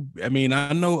that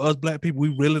I know us black people,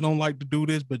 we really don't like to do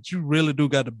this, but you really do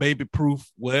got to baby proof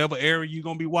whatever area you're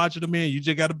going to be watching them in. You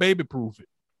just got to baby proof it.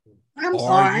 I'm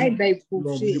sorry, I ain't baby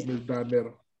proof shit.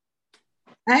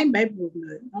 I ain't baby proof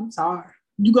nothing. I'm sorry.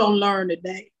 You going to learn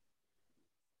today.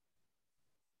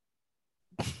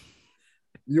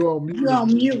 You on mute. You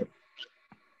on mute.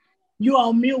 You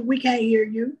on mute. We can't hear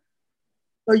you.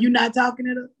 Or you not talking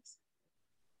to us?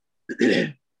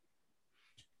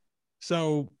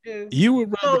 So you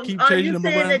would rather keep changing them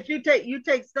around? Are you saying that you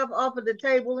take stuff off of the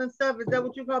table and stuff? Is that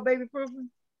what you call baby proofing?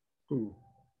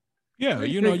 Yeah,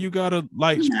 you gotta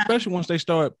especially once they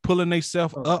start pulling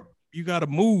themselves up, you gotta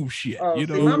move shit. So we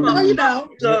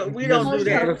don't do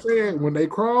that. When they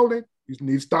crawling, you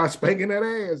need to start spanking that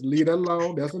ass. Leave that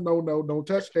alone. That's a no. Don't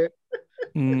touch that.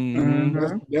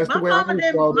 Mm-hmm. That's the way my mama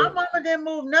didn't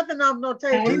move nothing off no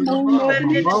table. My mama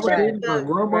did, my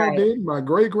grandma did, my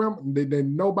great grandma did.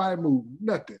 Nobody moved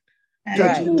nothing.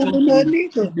 Right. We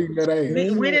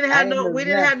didn't have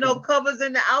no covers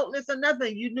in the outlets or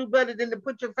nothing. You knew better than to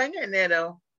put your finger in there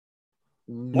though.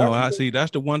 No, I see.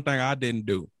 That's the one thing I didn't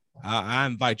do. I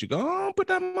invite you. Go on, put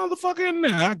that motherfucker in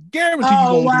there. I guarantee you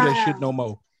won't do that shit no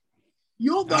more.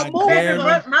 You'll go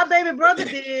move. My baby brother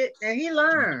did, and he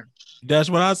learned.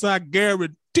 That's what I said. I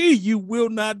guarantee you will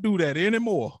not do that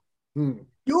anymore.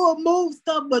 You'll move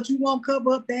stuff, but you won't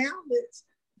cover up the outlets.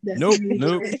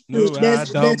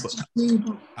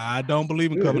 I don't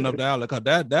believe in covering up the outlet,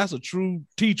 because that's a true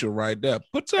teacher right there.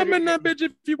 Put something in that bitch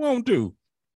if you want to.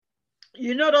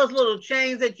 You know those little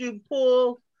chains that you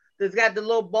pull that's got the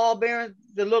little ball bearings,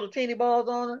 the little teeny balls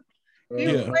on it? He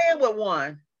was playing with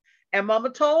one. And mama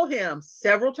told him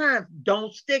several times,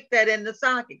 don't stick that in the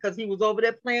socket, because he was over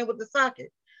there playing with the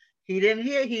socket. He didn't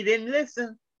hear, he didn't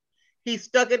listen. He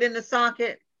stuck it in the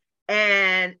socket,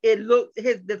 and it looked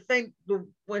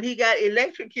when he got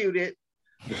electrocuted,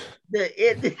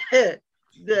 the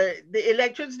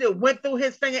electricity went through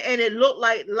his finger, and it looked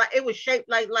like it was shaped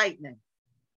like lightning.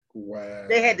 Wow.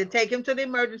 They had to take him to the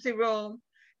emergency room,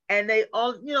 and they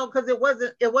all, because it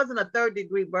wasn't a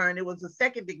 3rd-degree burn, it was a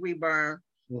 2nd-degree burn,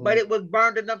 but it was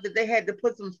burned enough that they had to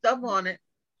put some stuff on it,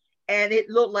 and it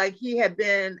looked like he had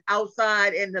been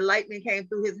outside and the lightning came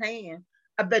through his hand.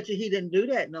 I bet you he didn't do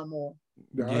that no more.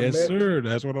 Yes, sir.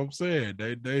 That's what I'm saying.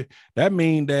 That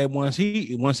mean that once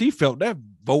he felt that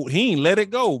vote, he ain't let it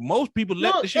go. Most people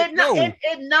let the shit go.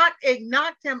 It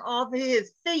knocked him off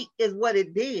his feet, is what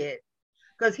it did,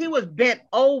 because he was bent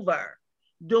over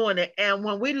doing it. And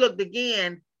when we looked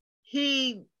again,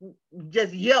 he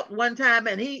just yelped one time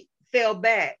and he fell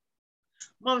back.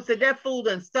 Mom said that fool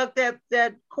done stuck that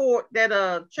cord,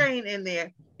 that chain in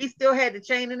there. He still had the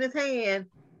chain in his hand,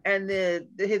 and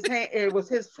his hand, it was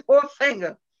his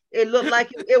forefinger. It looked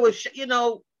like it was,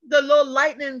 the little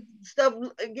lightning stuff.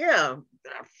 Yeah,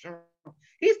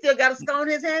 he still got a scar on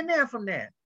his hand now from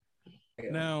that.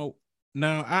 Now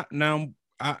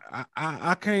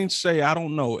I can't say, I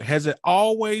don't know. Has it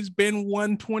always been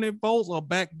 120 volts, or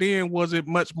back then was it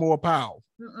much more powerful?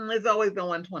 It's always been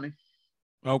 120.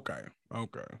 Okay.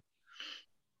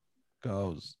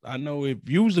 Because I know if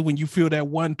usually when you feel that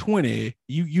 120,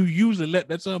 you usually let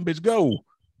that son bitch go.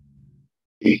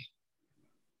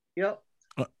 Yep.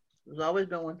 It's always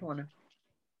been 120.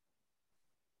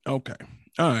 Okay.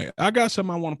 All right. I got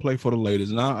something I want to play for the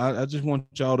ladies, and I just want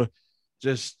y'all to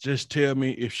just tell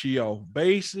me if she off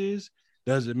basis,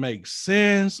 does it make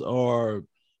sense, or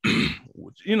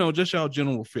just y'all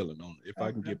general feeling on it, if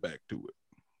I can get back to it.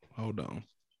 Hold on.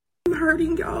 I'm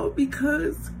hurting y'all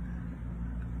because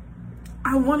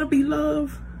I want to be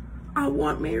loved. I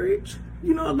want marriage.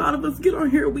 A lot of us get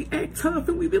on here, we act tough,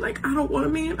 and we be like, I don't want a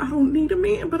man, I don't need a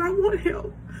man, but I want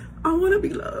help. I want to be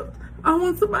loved. I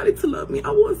want somebody to love me. I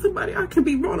want somebody I can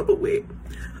be vulnerable with.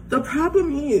 The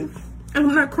problem is, and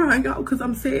I'm not crying out because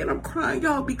I'm sad, I'm crying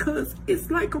out because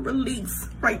it's like a release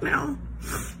right now.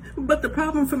 But the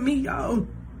problem for me, y'all,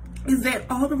 is that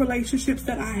all the relationships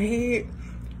that I had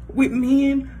with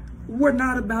men were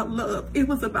not about love. It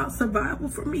was about survival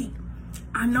for me.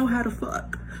 I know how to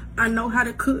fuck. I know how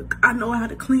to cook. I know how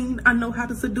to clean. I know how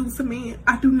to seduce a man.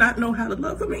 I do not know how to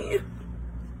love a man.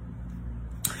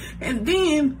 And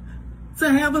then to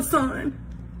have a son,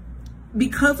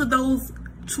 because of those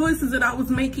choices that I was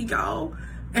making, y'all,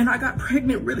 and I got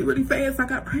pregnant really, really fast. I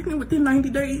got pregnant within 90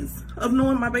 days of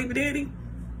knowing my baby daddy.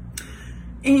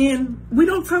 And we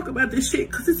don't talk about this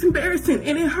shit because it's embarrassing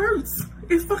and it hurts.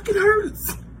 It fucking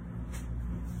hurts.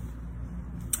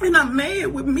 And I'm mad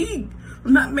with me.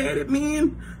 I'm not mad at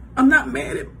men. I'm not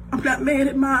mad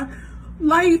at my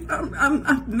life.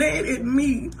 I'm mad at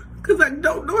me because I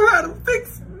don't know how to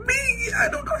fix me. I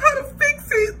don't know how to fix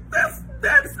it.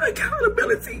 That's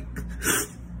accountability.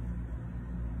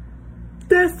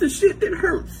 That's the shit that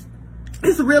hurts.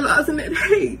 It's realizing that,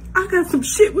 hey, I got some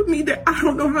shit with me that I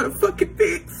don't know how to fucking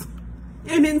fix.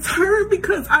 And in turn,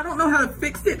 because I don't know how to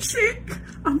fix that shit,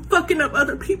 I'm fucking up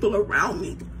other people around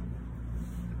me.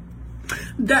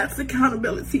 That's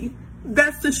accountability.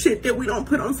 That's the shit that we don't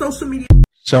put on social media.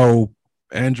 So,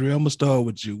 Andrea, I'm gonna start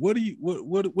with you. What do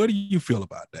you feel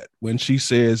about that when she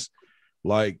says,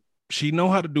 like, she know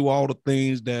how to do all the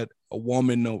things that a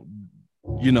woman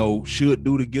should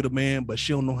do to get a man, but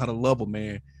she don't know how to love a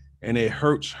man, and it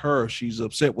hurts her. She's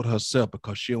upset with herself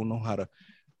because she don't know how to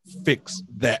fix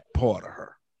that part of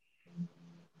her.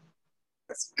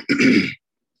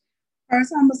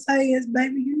 First I'm gonna say is,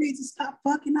 baby, you need to stop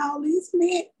fucking all these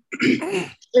men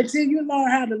until you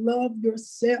learn how to love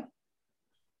yourself.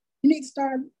 You need to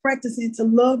start practicing to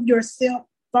love yourself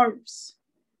first.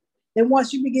 Then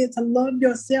once you begin to love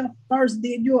yourself first,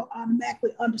 then you'll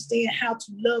automatically understand how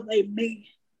to love a man.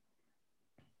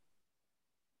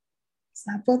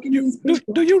 Stop fucking these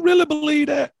people. Do you really believe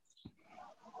that?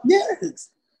 Yes.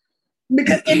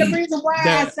 Because, and the reason why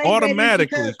I say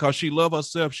automatically, because she love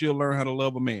herself, she'll learn how to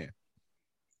love a man.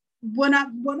 What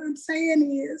I'm saying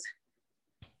is,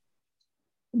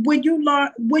 when you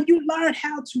learn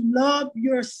how to love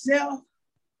yourself,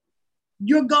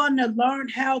 you're gonna learn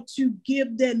how to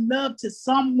give that love to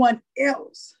someone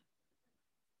else.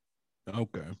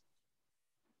 Okay.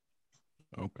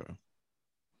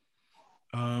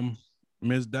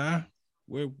 Ms. Di,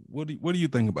 what do you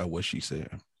think about what she said?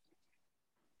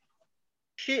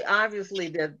 She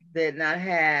obviously did not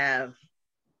have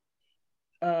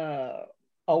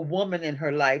a woman in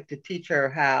her life to teach her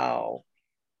how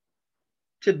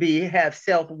to have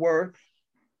self-worth,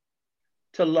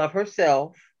 to love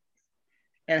herself,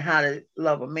 and how to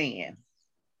love a man.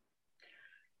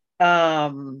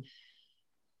 Um,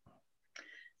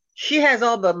 she has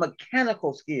all the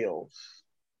mechanical skills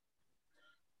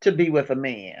to be with a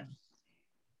man,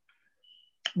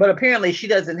 but apparently she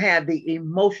doesn't have the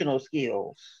emotional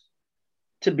skills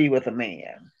to be with a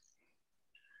man.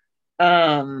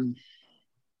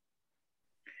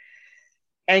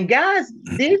 And guys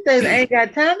these days ain't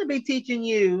got time to be teaching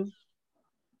you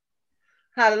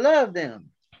how to love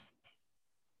them.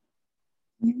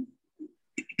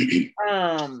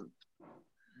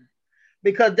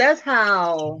 Because that's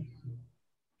how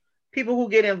people who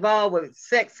get involved with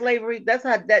sex slavery, that's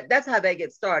how they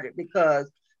get started,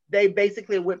 because they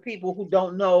basically with people who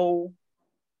don't know,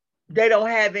 they don't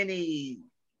have any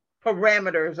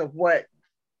parameters of what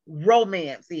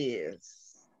romance is.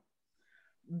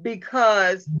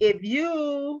 Because if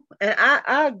you, and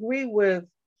I agree with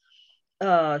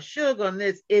Sugar on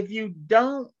this, if you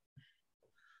don't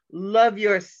love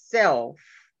yourself,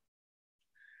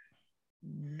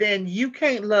 then you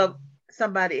can't love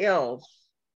somebody else.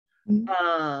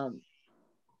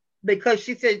 Because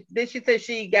she said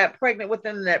she got pregnant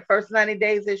within that first 90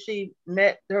 days that she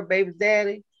met her baby's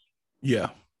daddy. Yeah.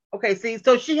 Okay, see,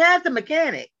 so she has the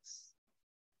mechanics.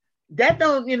 That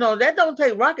don't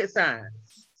take rocket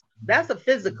science. That's a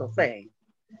physical thing.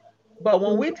 But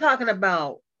when we're talking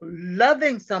about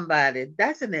loving somebody,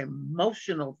 that's an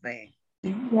emotional thing.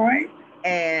 Right.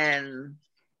 And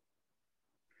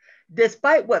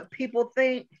despite what people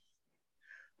think,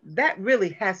 that really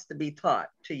has to be taught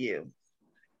to you.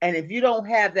 And if you don't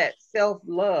have that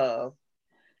self-love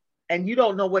and you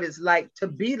don't know what it's like to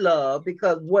be loved,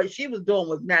 because what she was doing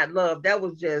was not love, that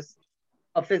was just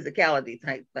a physicality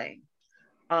type thing.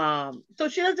 So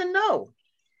she doesn't know.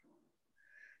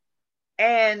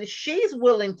 And she's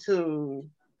willing to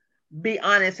be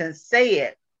honest and say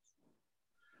it.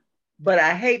 But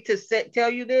I hate to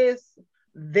tell you this,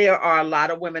 there are a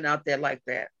lot of women out there like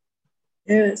that.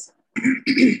 Yes.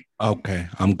 Okay,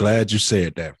 I'm glad you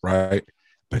said that, right?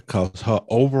 Because her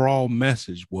overall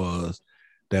message was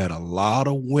that a lot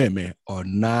of women are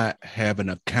not having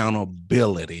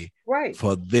accountability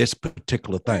for this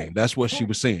particular thing. That's what she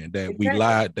was saying, that we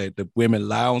lied, that the women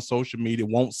lie on social media,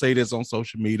 won't say this on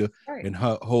social media, and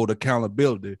hold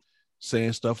accountability,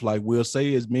 saying stuff like we'll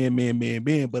say is men,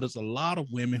 but it's a lot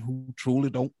of women who truly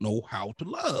don't know how to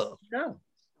love. No.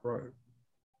 Right.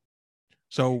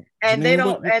 So and Janine, they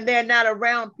don't, and they're not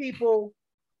around people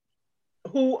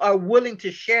who are willing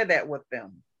to share that with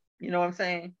them. You know what I'm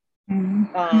saying?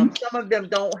 Mm-hmm. Some of them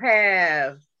don't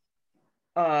have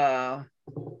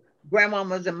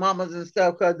grandmamas and mamas and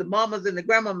stuff, because the mamas and the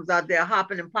grandmamas out there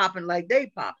hopping and popping like they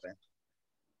popping.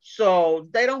 So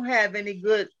they don't have any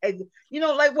good, like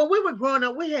when we were growing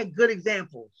up, we had good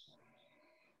examples.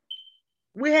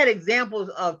 We had examples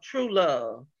of true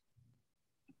love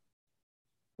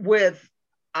with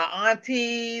our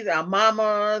aunties, our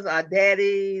mamas, our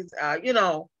daddies,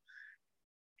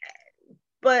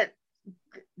 but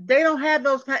they don't have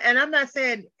those kind. And I'm not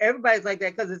saying everybody's like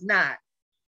that, because it's not.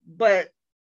 But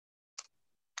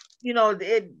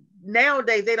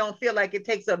nowadays they don't feel like it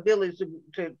takes a village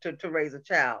to raise a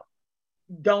child.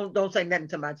 Don't say nothing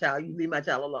to my child. You leave my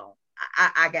child alone.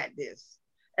 I got this.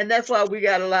 And that's why we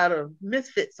got a lot of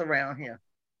misfits around here.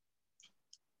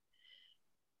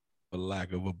 For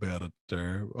lack of a better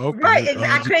term. Okay. Right.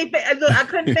 I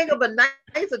couldn't think of a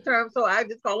nicer term, so I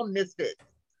just call them misfits.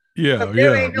 Yeah.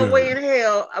 There ain't no way in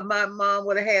hell my mom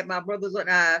would have had my brothers and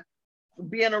I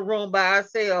be in a room by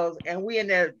ourselves, and we in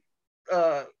there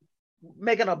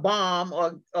making a bomb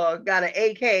or got an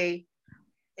AK.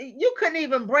 You couldn't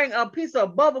even bring a piece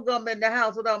of bubble gum in the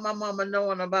house without my mama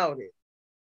knowing about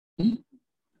it.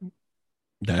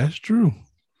 That's true.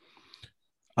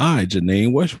 All right,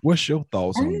 Janine, what's your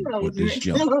thoughts on what this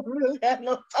young?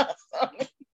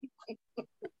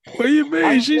 What do you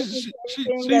mean?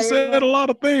 She said a lot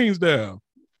of things down.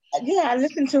 Yeah, I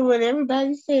listened to what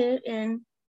everybody said, and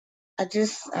I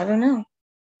don't know.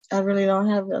 I really don't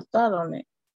have a thought on it.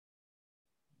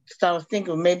 So I was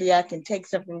thinking maybe I can take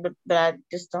something, but I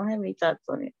just don't have any thoughts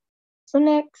on it. So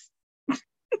next.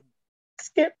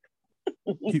 Skip.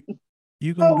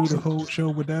 You gonna do the whole show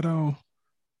with that on?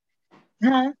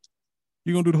 Huh?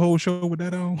 You gonna do the whole show with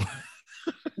that on?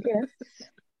 Yeah.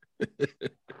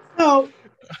 So,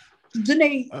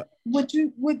 Janine, what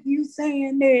you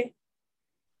saying that?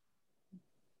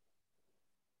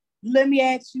 Let me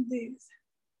ask you this.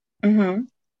 Mm-hmm.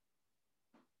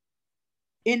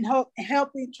 In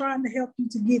trying to help you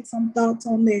to get some thoughts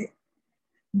on that.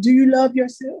 Do you love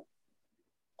yourself?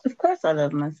 Of course I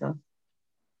love myself.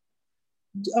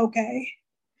 Okay.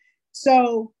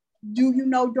 So do you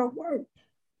know your worth?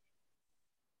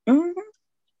 Mm-hmm.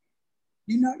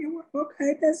 You know your worth.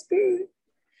 Okay, that's good.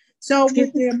 So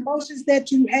with the emotions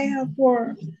that you have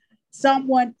for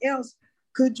someone else,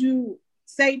 could you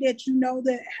say that you know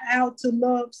that how to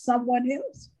love someone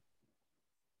else?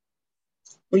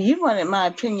 Well, you wanted my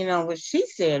opinion on what she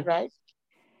said, right?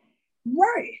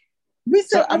 Right. We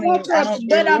said So I I mean, want I your, don't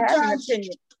but really I'm have an trying.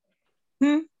 opinion.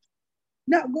 Hmm?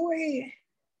 No, go ahead.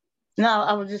 No,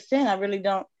 I was just saying I really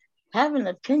don't have an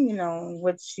opinion on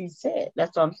what she said.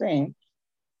 That's what I'm saying.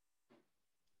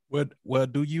 Well,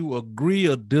 do you agree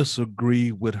or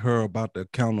disagree with her about the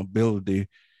accountability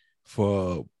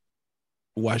for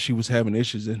why she was having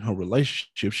issues in her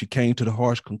relationship? She came to the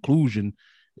harsh conclusion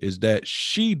is that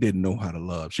she didn't know how to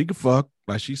love. She could fuck,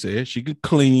 like she said, she could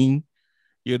clean,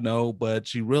 but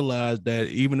she realized that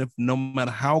even if no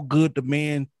matter how good the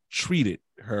man treated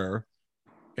her,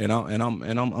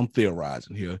 I'm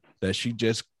theorizing here that she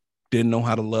just didn't know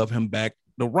how to love him back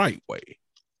the right way.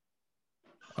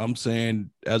 I'm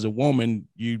saying, as a woman,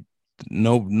 you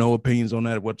no opinions on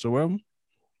that whatsoever.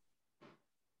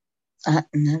 Not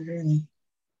really.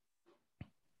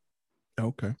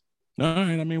 Okay. All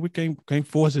right. I mean, we can't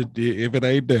force it if it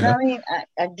ain't No, there. I mean,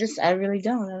 I really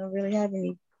don't. I don't really have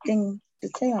anything to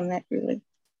say on that, really.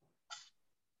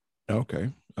 Okay.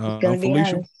 Just gonna be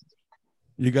Felicia, honest.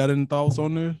 you got any thoughts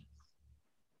on this?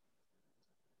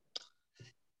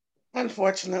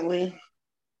 Unfortunately,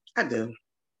 I do,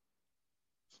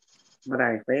 but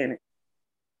I ain't saying it.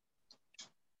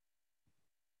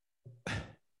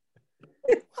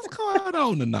 What's going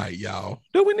on tonight, y'all?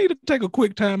 Do we need to take a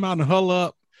quick time out and hull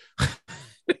up?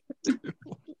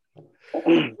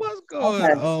 What's going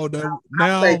on?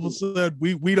 Now all of a sudden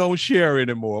we don't share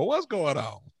anymore. What's going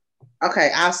on?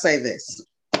 Okay, I'll say this.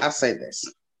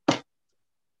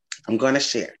 I'm going to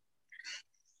share.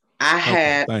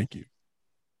 Thank you.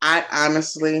 I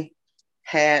honestly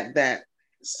had that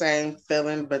same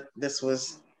feeling, but this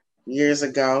was years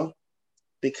ago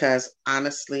because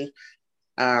honestly,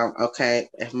 okay,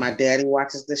 if my daddy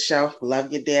watches this show,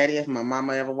 love your daddy. If my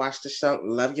mama ever watched the show,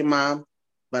 love your mom.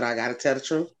 But I got to tell the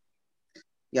truth,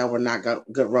 y'all were not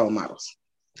good role models.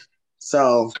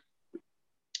 So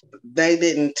they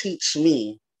didn't teach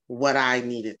me what I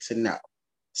needed to know.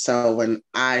 So when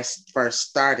I first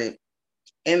started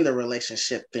in the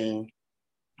relationship thing,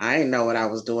 I didn't know what I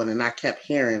was doing. And I kept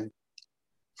hearing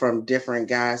from different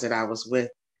guys that I was with,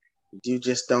 you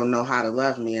just don't know how to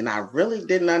love me. And I really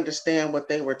didn't understand what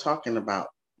they were talking about.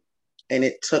 And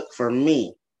it took for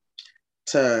me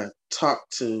to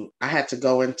I had to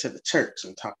go into the church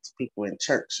and talk to people in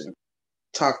church and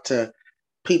talk to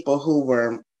people who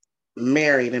were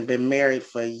married and been married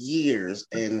for years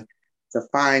and to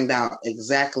find out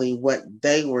exactly what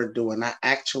they were doing. I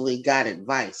actually got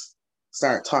advice,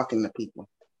 started talking to people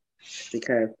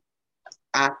because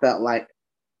I felt like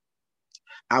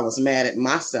I was mad at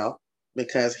myself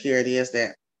because here it is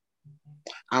that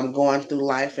I'm going through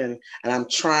life and I'm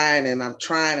trying and I'm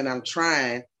trying and I'm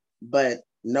trying, but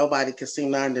nobody can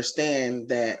seem to understand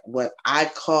that what I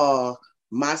call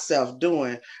myself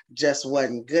doing just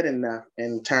wasn't good enough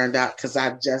and turned out because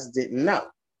I just didn't know.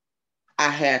 I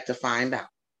had to find out.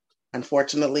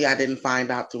 Unfortunately, I didn't find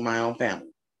out through my own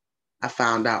family. I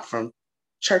found out from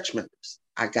church members.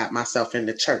 I got myself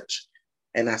into church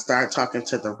and I started talking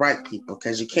to the right people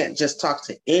because you can't just talk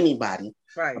to anybody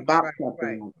about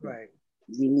something. Right.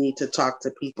 You need to talk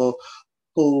to people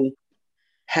who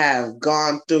have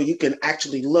gone through. You can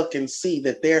actually look and see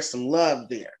that there's some love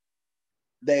there.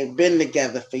 They've been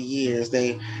together for years.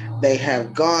 They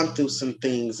have gone through some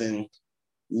things and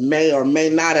may or may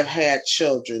not have had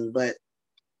children, but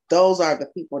those are the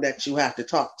people that you have to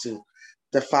talk to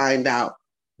find out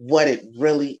what it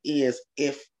really is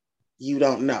if you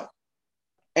don't know.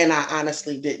 And I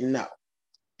honestly didn't know.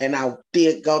 And I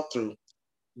did go through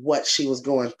what she was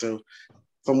going through.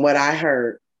 From what I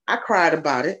heard, I cried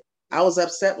about it. I was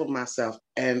upset with myself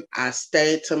and I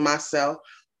stayed to myself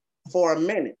for a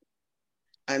minute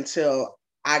until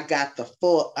I got the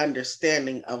full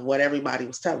understanding of what everybody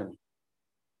was telling me.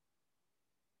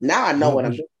 Now I know what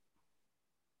I'm doing.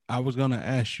 I was going to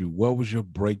ask you, what was your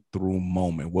breakthrough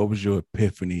moment? What was your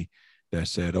epiphany that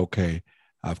said, okay,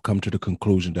 I've come to the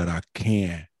conclusion that I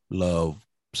can love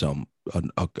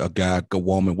a guy, a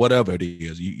woman, whatever it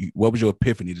is. What was your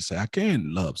epiphany to say, I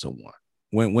can love someone?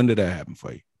 When did that happen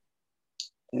for you?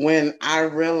 When I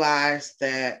realized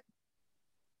that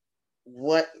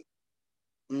what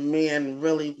men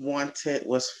really wanted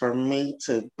was for me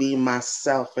to be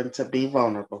myself and to be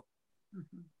vulnerable.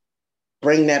 Mm-hmm.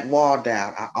 Bring that wall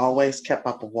down. I always kept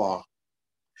up a wall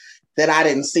that I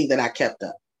didn't see that I kept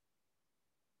up.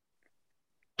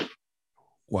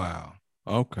 Wow.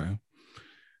 Okay.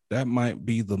 that might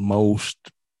be the most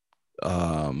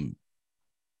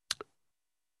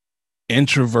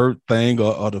introvert thing,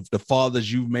 or the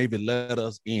farthest you maybe let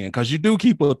us in, because you do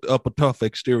keep up a tough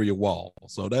exterior wall.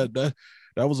 So that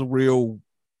was a real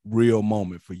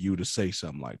moment for you to say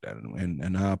something like that,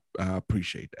 and I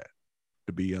appreciate that,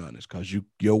 to be honest, because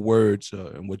your words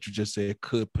and what you just said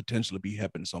could potentially be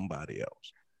helping somebody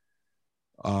else.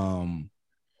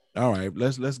 All right,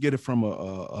 let's get it from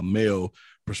a male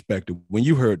perspective. When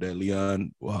you heard that,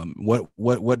 Leon,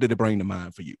 what did it bring to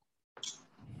mind for you?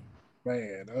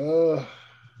 Man,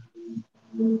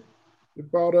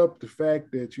 it brought up the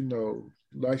fact that,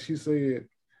 like she said,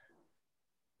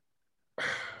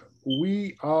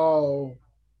 we all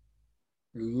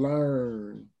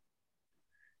learn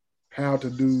how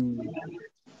to do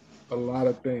a lot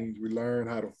of things. We learn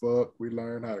how to fuck, we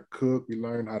learn how to cook, we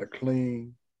learn how to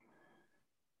clean.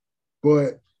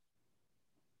 But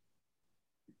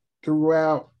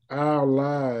throughout our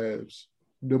lives,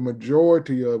 the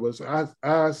majority of us,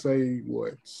 I say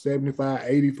 75,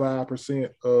 85%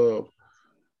 of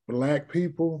Black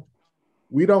people,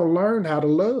 we don't learn how to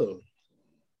love.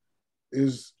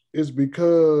 It's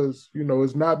because,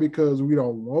 it's not because we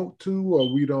don't want to,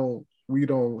 or we don't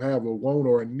have a want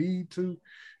or a need to.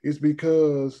 It's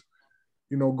because,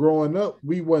 growing up,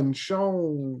 we wasn't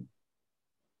shown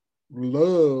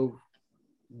love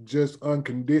just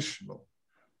unconditional.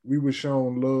 We were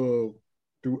shown love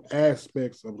through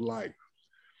aspects of life.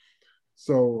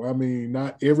 So, I mean,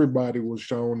 not everybody was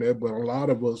shown that, but a lot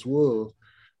of us was.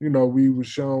 We were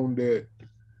shown that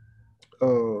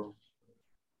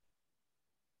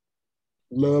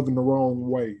love in the wrong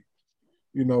way.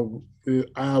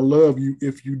 I love you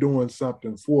if you're doing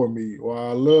something for me, or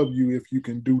I love you if you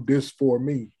can do this for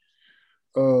me.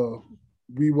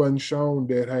 We wasn't shown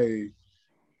that, hey,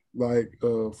 like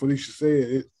Felicia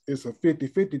said, it's a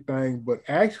 50-50 thing, but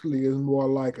actually it's more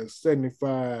like a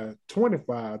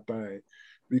 75-25 thing,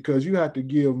 because you have to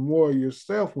give more of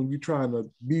yourself when you're trying to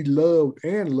be loved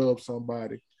and love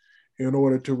somebody in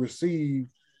order to receive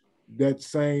that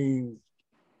same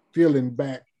feeling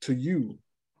back to you.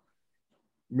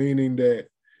 Meaning that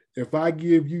if I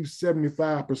give you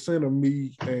 75% of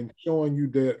me and showing you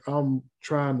that I'm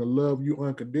trying to love you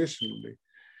unconditionally,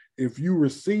 if you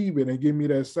receive it and give me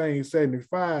that same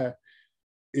 75,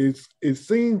 it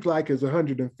seems like it's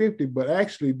 150, but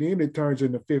actually then it turns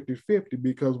into 50-50,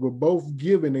 because we're both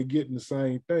giving and getting the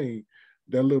same thing.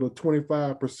 That little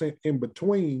 25% in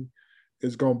between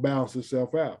is going to balance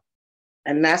itself out.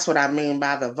 And that's what I mean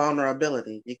by the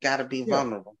vulnerability. You got to be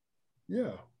vulnerable.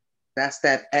 Yeah. That's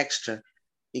that extra.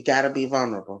 You got to be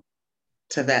vulnerable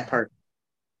to that person.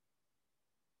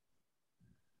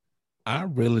 I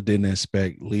really didn't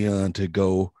expect Leon to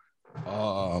go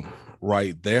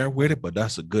right there with it, but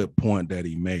that's a good point that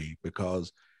he made,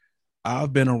 because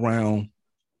I've been around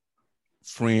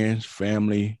friends,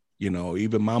 family,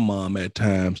 even my mom at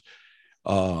times.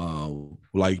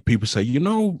 Like people say,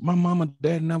 my mom and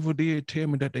dad never did tell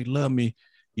me that they love me,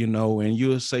 and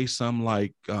you'll say something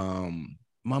like,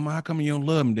 Mama, how come you don't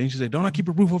love me? Then she said, don't I keep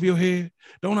a roof over your head?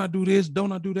 Don't I do this?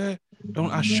 Don't I do that? Don't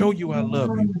I show you I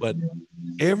love you? But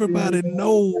everybody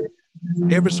know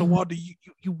every so often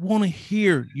you want to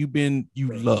hear you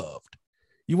loved.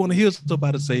 You want to hear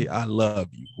somebody say, I love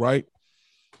you, right?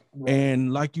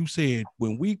 And like you said,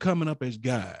 when we coming up as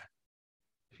guys,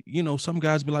 some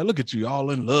guys be like, look at you,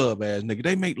 all in love ass nigga.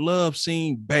 They make love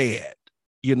seem bad,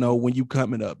 when you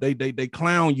coming up. They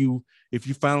clown you if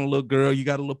you found a little girl, you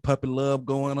got a little puppy love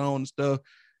going on and stuff.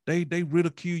 They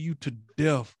ridicule you to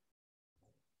death,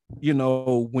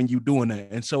 when you doing that.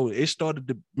 And so it started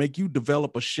to make you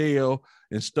develop a shell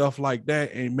and stuff like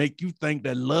that, and make you think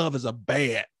that love is a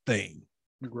bad thing.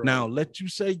 Right. Now, let you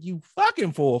say you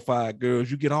fucking 4 or 5 girls,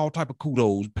 you get all type of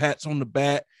kudos, pats on the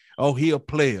back. Oh, he a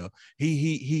player.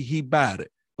 He bad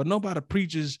it. But nobody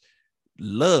preaches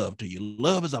love to you.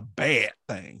 Love is a bad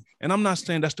thing. And I'm not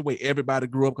saying that's the way everybody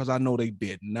grew up, because I know they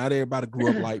didn't. Not everybody grew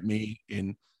up like me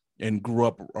and grew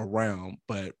up around.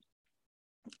 But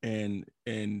and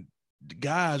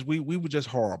guys, we were just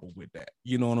horrible with that.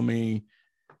 You know what I mean?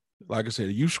 Like I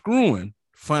said, you screwing,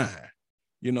 fine.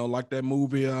 Like that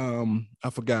movie, I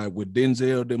forgot what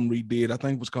Denzel them redid. I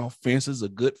think it was called Fences, or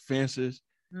Good Fences.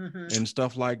 Mm-hmm. And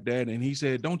stuff like that. And he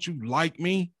said, don't you like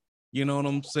me? You know what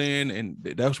I'm saying? And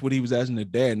that's what he was asking his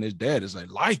dad. And his dad is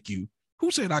like you?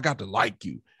 Who said I got to like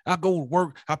you? I go to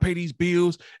work, I pay these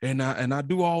bills, and I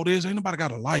do all this. Ain't nobody got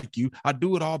to like you. I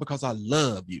do it all because I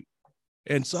love you.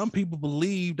 And some people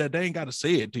believe that they ain't got to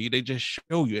say it to you. They just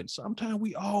show you. And sometimes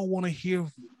we all want to hear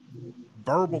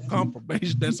verbal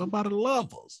confirmation that somebody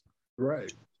loves us.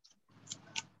 Right.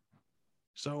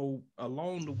 So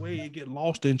along the way, it get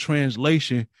lost in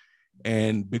translation.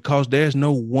 And because there's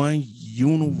no one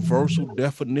universal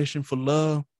definition for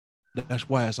love, that's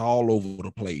why it's all over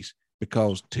the place.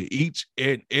 Because to each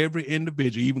and every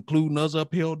individual, even including us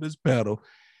up here on this panel,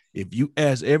 if you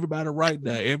ask everybody right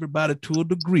now, everybody to a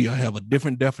degree, I have a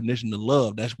different definition of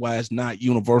love. That's why it's not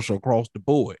universal across the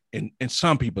board. In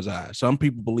some people's eyes, some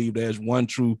people believe there's one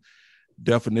true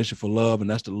definition for love, and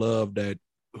that's the love that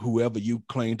whoever you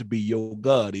claim to be your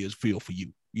God is feel for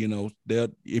you. You know,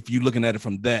 if you're looking at it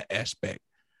from that aspect.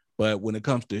 But when it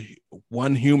comes to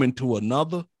one human to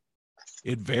another,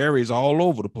 it varies all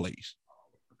over the place.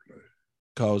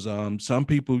 Because some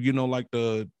people, you know, like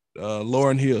the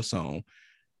Lauryn Hill song,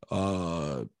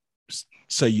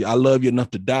 say, I love you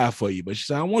enough to die for you. But she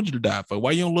said, I want you to die for you.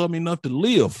 Why you don't love me enough to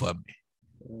live for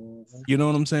me? You know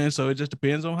what I'm saying? So it just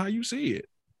depends on how you see it.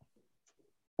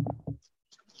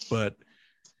 But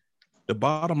the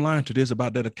bottom line to this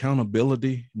about that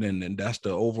accountability, and that's the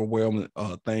overwhelming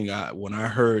thing. When I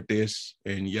heard this,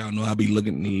 and y'all know I be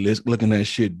looking at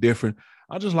shit different.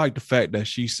 I just like the fact that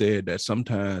she said that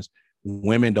sometimes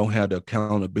women don't have the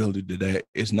accountability to that.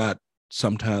 It's not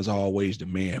sometimes always the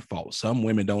man's fault. Some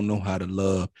women don't know how to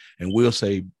love, and we'll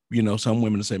say, you know, some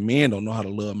women say men don't know how to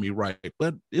love me right,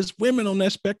 but it's women on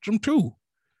that spectrum too.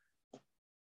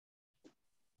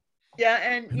 Yeah,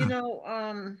 and you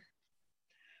know,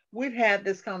 we've had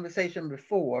this conversation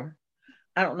before.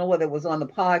 I don't know whether it was on the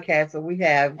podcast or we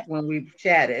have when we've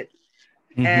chatted.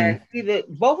 Mm-hmm. And either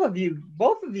both of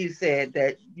you said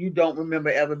that you don't remember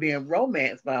ever being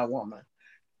romanced by a woman,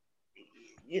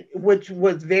 which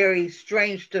was very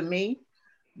strange to me.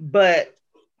 But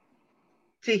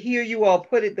to hear you all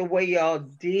put it the way y'all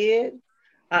did,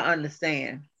 I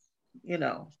understand. You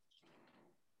know,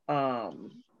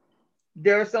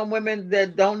 there are some women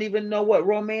that don't even know what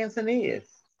romancing is.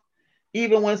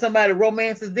 Even when somebody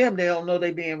romances them, they don't know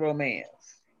they're being romanced.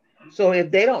 So if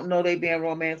they don't know they're being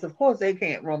romanced, of course they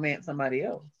can't romance somebody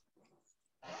else.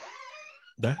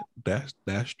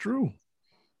 That's true.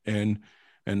 And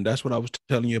that's what I was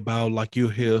telling you about. Like you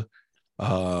hear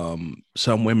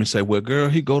some women say, well, girl,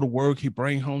 he go to work, he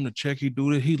bring home the check, he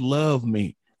do it, he love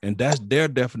me. And that's their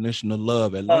definition of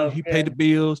love. As long as he pay the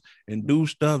bills and do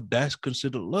stuff, that's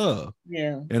considered love.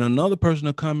 Yeah. And another person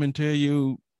will come and tell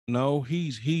you, no,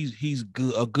 he's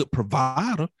good, a good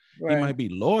provider. Right. He might be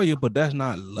loyal, but that's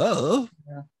not love.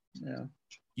 Yeah.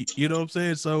 You know what I'm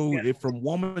saying? So if from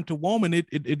woman to woman,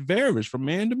 it varies. From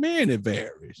man to man, it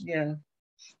varies. Yeah.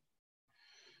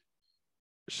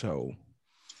 So,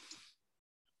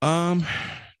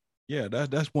 yeah,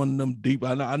 that's one of them deep.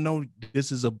 I know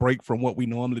this is a break from what we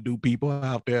normally do, people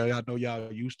out there. I know y'all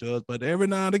are used to us, but every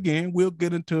now and again, we'll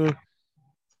get into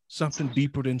something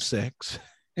deeper than sex.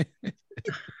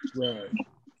 Right.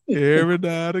 Every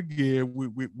now and again,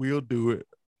 we'll do it.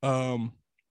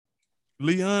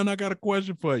 Leon, I got a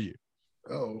question for you.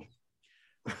 Oh,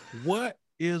 what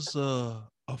is a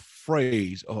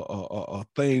phrase or a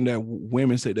thing that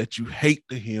women say that you hate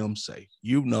to hear them say?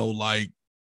 You know, like,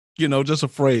 you know, just a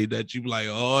phrase that you like,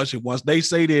 oh shit, once they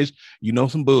say this, you know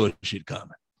some bullshit coming.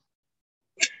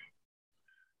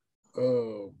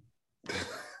 Oh,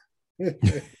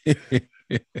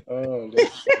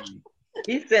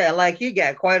 he said like he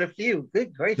got quite a few.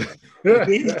 Good gracious.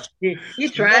 he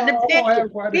trying to pick.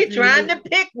 He trying to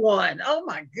pick one. Oh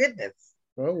my goodness.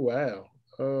 Oh wow.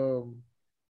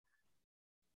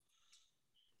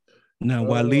 Now,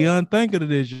 while Leon thinking of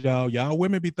this, y'all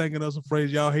women be thinking of some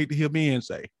phrase y'all hate to hear men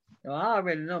say. Oh, I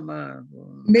already know mine.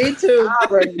 Me too. I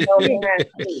already know mine.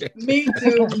 Me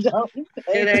too.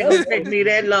 It ain't gonna take me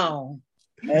that long.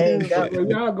 Well,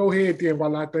 y'all go ahead then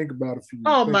while I think about a few.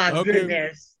 Oh my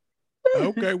goodness.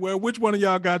 Okay, well, which one of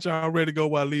y'all got y'all ready to go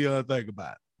while Leon think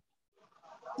about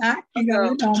it? I can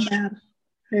go. It don't matter.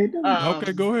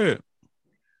 Okay, go ahead.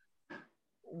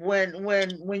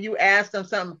 When you ask them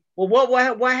something, well,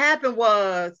 what happened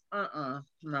was,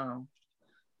 no.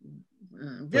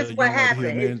 This is what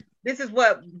happened. This is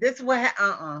what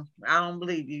I don't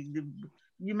believe you.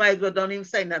 You might as well don't even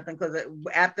say nothing, because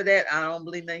after that, I don't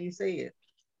believe that you say it.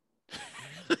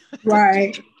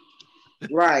 Right.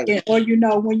 Right. And, or you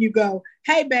know, when you go,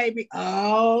 hey baby,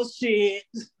 oh shit.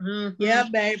 Mm-hmm. Yeah,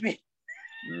 baby.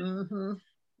 Mm-hmm.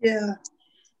 Yeah.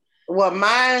 Well,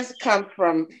 mine comes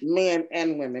from men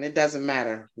and women. It doesn't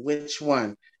matter which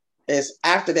one. It's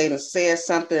after they done said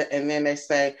something and then they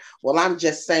say, well, I'm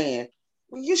just saying.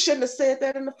 Well, you shouldn't have said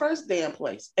that in the first damn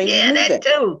place. And yeah, that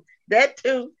too. That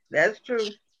too. That's true.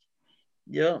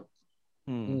 Yeah.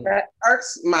 That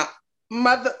irks my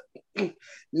mother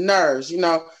nerves, you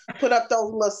know. Put up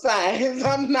those little signs.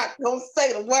 I'm not gonna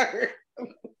say the word.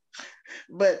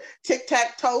 But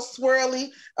tic-tac-toe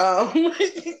swirly,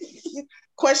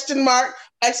 question mark,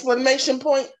 exclamation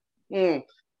point.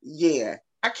 Yeah,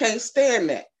 I can't stand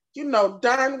that. You know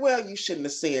darn well you shouldn't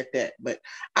have said that, but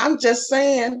I'm just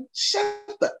saying, shut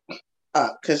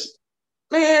up, because,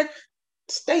 man,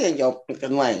 stay in your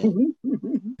fucking lane.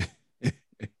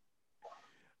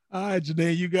 All right,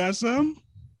 Janae, you got something?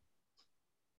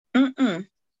 Mm-mm.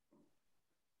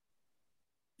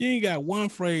 You ain't got one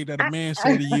phrase that a man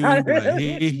say to you and be like,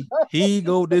 he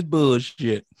go this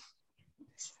bullshit.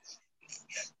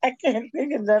 I can't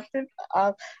think of nothing.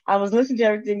 I was listening to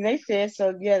everything they said,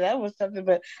 so yeah, that was something.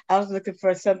 But I was looking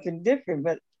for something different.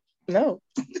 But no,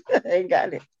 I ain't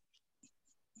got it.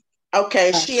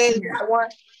 Okay, she ain't got one.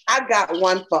 I got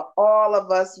one for all of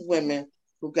us women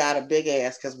who got a big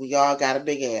ass, because we all got a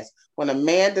big ass. When a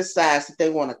man decides that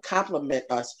they want to compliment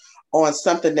us on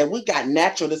something that we got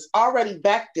natural, that's already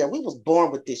back there. We was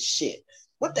born with this shit.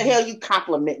 What the hell you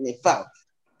complimenting it for?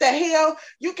 The hell,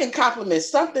 you can compliment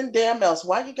something damn else.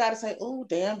 Why you gotta say, "Oh,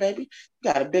 damn, baby,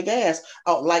 you got a big ass"?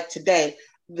 Oh, like today,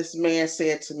 this man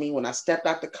said to me when I stepped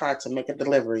out the car to make a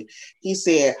delivery, he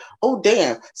said, "Oh,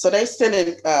 damn, so they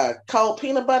sending cold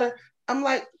peanut butter?" I'm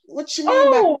like, "What you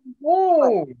mean by?"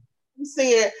 Whoa. He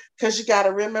said, "Because you got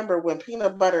to remember, when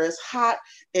peanut butter is hot,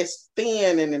 it's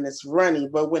thin and then it's runny,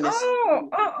 but when it's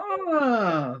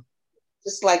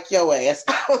just like your ass."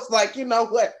 I was like, you know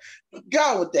what?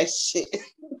 Go with that shit.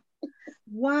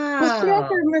 Wow.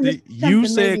 You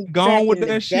said gone with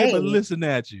that shit, but listen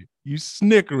at you. You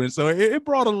snickering. So it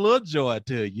brought a little joy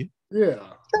to you. Yeah.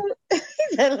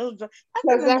 I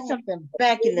remember something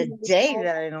back in the day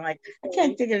that I didn't like. I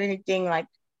can't think of anything like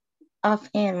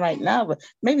offhand right now, but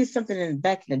maybe something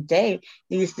back in the day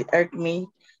that used to irk me.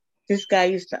 This guy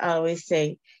used to always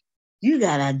say, "You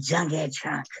got a junky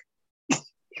trunk."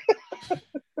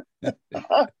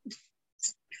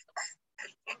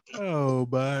 Oh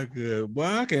my god!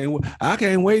 Well, I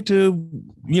can't wait to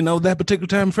that particular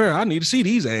time of fair. I need to see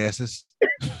these asses.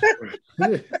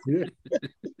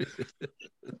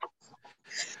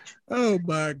 Oh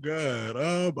my god!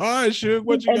 All right, Suge,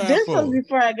 what you got for?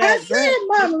 Before I got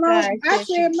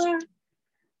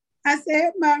I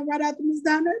said mine right after Miss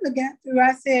Donna got through.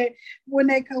 I said, when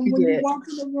you walk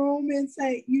in the room and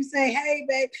you say, "Hey,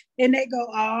 babe," and they go,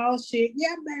 "Oh shit,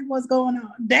 yeah, babe, what's going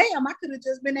on?" Damn, I could have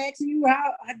just been asking you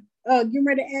getting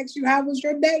ready to ask you how was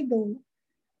your day doing.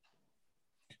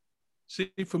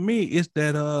 See, for me, it's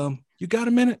that you got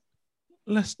a minute?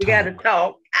 Let's talk. You gotta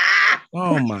talk.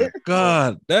 Oh my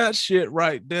god, that shit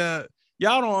right there.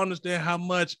 Y'all don't understand how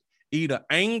much either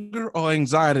anger or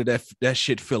anxiety that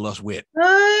shit fill us with.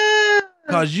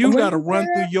 Because you got to run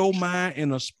through your mind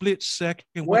in a split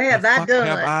second. What the fuck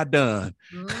have I done?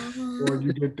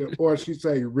 Or she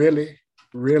say, really?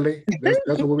 That's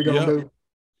what we're gonna do.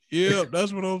 Yeah,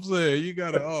 that's what I'm saying. You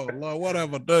gotta, oh Lord,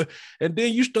 whatever. And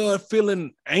then you start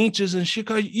feeling anxious and shit,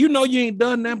 because you know you ain't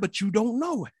done that, but you don't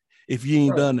know it. If you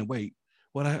ain't done it, wait,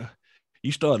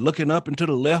 you start looking up and to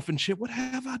the left and shit. What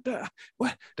have I done?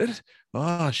 What?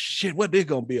 Oh shit! What this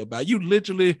gonna be about? You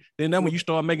literally. Then when you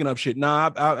start making up shit. Nah,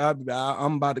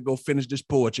 I'm about to go finish this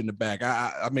porch in the back.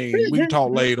 I mean, we can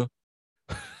talk later.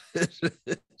 So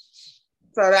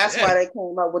that's why they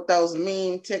came up with those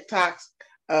meme TikToks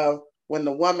of when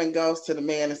the woman goes to the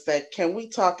man and say, "Can we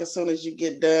talk as soon as you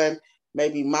get done?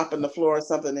 Maybe mopping the floor or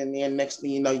something." And then next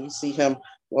thing you know, you see him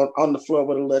on the floor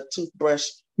with a little toothbrush.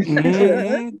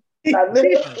 Mm-hmm.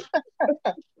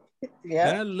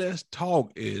 That let's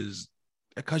talk is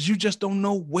because you just don't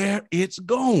know where it's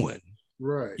going.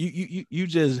 Right. You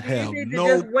just have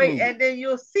just wait, and then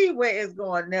you'll see where it's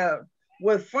going. Now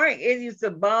with Frank, it used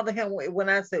to bother him when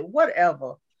I said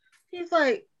whatever. He's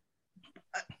like,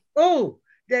 "Oh,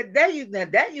 that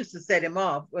used to set him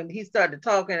off when he started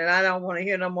talking, and I don't want to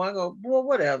hear no more." I go, "Well,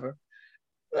 whatever."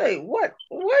 Like, what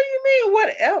do you mean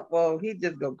whatever? Well, he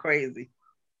just go crazy.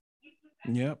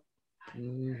 Yep.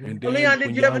 Mm-hmm. And then, Leon,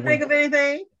 did you ever think of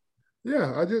anything?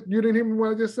 Yeah, you didn't hear me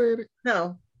when I just said it?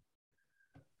 No.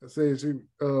 I said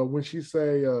when she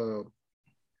say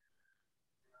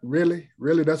really,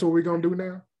 that's what we're gonna do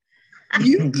now?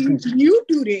 You do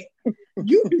that.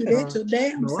 You do that to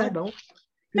damn no, I don't.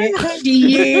 Yeah,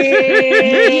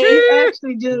 you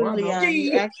actually do, Leon.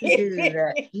 You actually do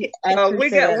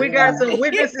that. We got some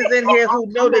witnesses in here who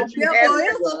know that you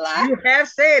have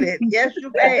said it. Yes,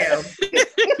 you have.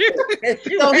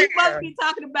 So he must be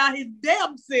talking about his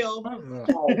damn self.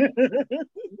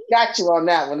 Got you on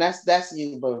that one. That's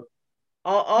you, boo.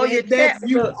 All your that's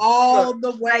you all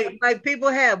the way. Like people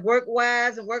have work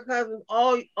wives and work husbands.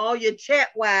 All your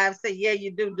chat wives say, "Yeah,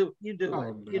 you do. You do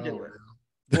it. You do it."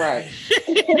 Right.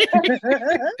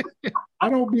 I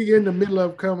don't be in the middle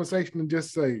of a conversation and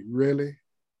just say, really?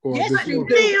 Or Yes, you before.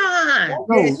 do. Leon.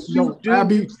 No, Yes, you no. do.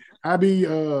 I be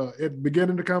at the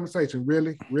beginning of the conversation.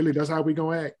 Really? That's how we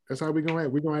gonna act. That's how we gonna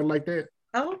act. We gonna act like that.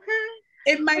 Okay.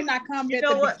 It may not come You at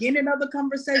know the what? beginning of the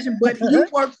conversation, but he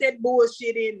worked that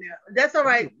bullshit in there. That's all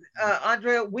right,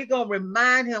 Andrea. We're gonna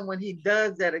remind him when he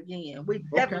does that again. We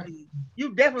definitely,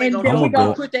 you definitely And gonna then I'm we're gonna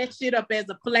gonna go. put that shit up as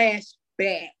a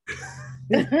flashback.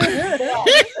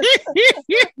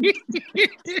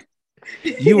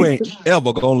 You ain't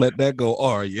ever gonna let that go,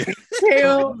 are you?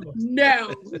 Hell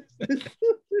no.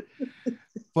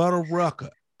 For the record,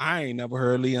 I ain't never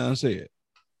heard Leon say it.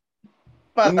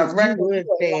 For the You record, would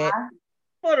say it.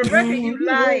 For the record, you You would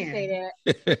lying. say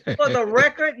that. For the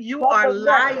record, you For are the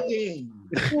record. lying.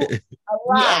 a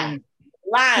lie. He's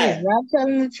Lying. not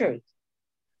telling the truth.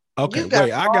 Okay, You got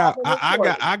wait. all the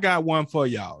recordings. I got one for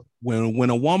y'all. When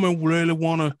a woman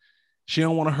really she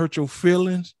don't wanna hurt your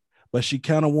feelings, but she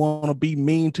kind of wanna be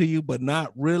mean to you, but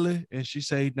not really. And she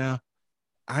say, "Now,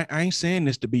 I ain't saying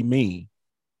this to be mean."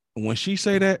 And when she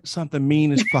say that, something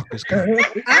mean as fuck is coming.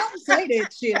 I don't say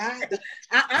that shit.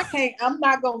 I can't. I'm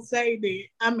not gonna say that.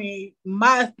 I mean,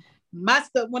 my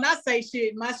stuff. When I say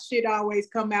shit, my shit always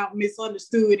come out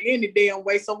misunderstood any damn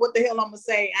way. So what the hell I'm gonna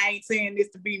say? I ain't saying this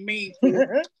to be mean.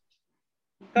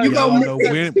 You Y'all gonna know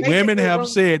women have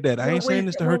said that. I ain't saying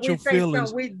this to hurt your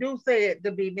feelings. We do say it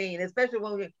to be mean, especially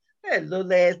when we that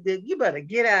little ass dick. You better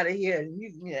get out of here.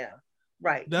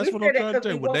 Right. That's We what say I'm that trying to 'cause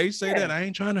tell we you. When want- they say that, I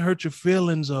ain't trying to hurt your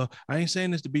feelings, or I ain't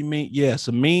saying this to be mean. Yeah,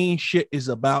 some mean shit is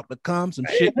about to come. Some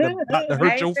shit about to I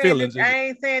hurt ain't your saying feelings. this- I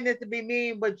ain't saying this to be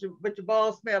mean, but your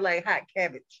balls smell like hot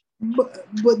cabbage.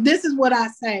 But this is what I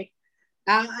say.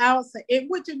 I'll say it,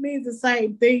 which it means the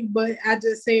same thing, but I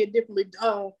just say it differently.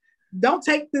 Don't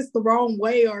take this the wrong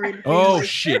way or anything. Oh like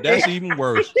shit, that. that's even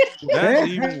worse. That's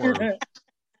even worse.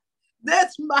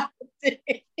 That's my thing.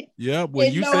 Yeah, when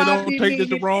And you no, say I don't be take this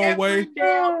the meaning wrong every way,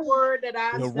 damn word that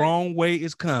I the say. wrong way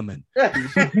is coming.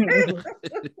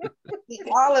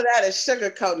 All of that is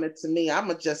sugarcoating it to me. I'm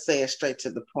gonna just say it straight to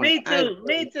the point. Me too.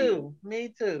 Me too.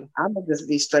 Me too. I'm gonna just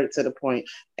be straight to the point,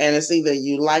 and it's either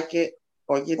you like it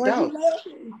or you Or you don't. love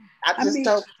it. I just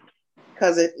don't,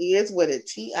 because it is what it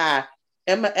TIMF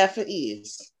it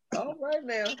is. All right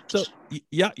now. So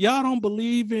y'all don't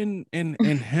believe in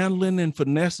handling and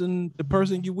finessing the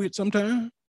person you with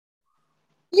sometimes?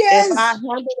 Yes. If I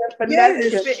handle it for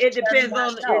Yes. It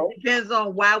depends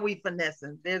on why we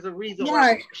finessing. There's a reason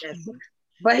why we finessing.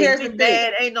 But here's the If you thing.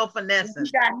 bad, ain't no finessing.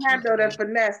 He got handled and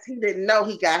finessed. He didn't know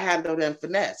he got handled and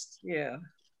finessed. Yeah.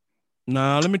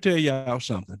 Nah, let me tell y'all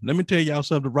something.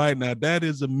 Right now. That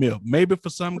is a myth. Maybe for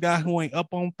some guy who ain't up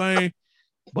on things,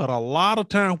 but a lot of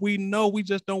times we know we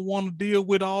just don't want to deal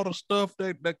with all the stuff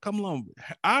that come along.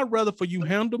 I'd rather for you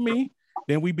handle me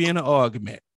than we be in an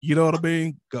argument. You know what I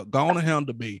mean? Go on and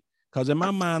handle me. Because in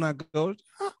my mind, I go,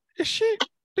 oh, did she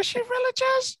really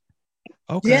just?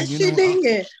 Okay. Yes, she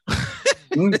did.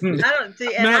 I don't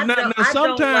see, and Now, I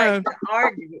don't sometimes- like to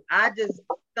argue. I just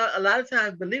a lot of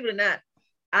times, believe it or not,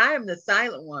 I am the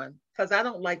silent one because I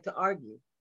don't like to argue.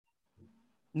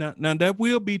 Now there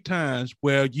will be times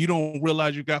where you don't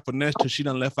realize you got finesse till she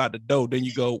done left out the door. Then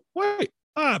you go, wait,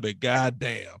 Bobby,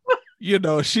 goddamn.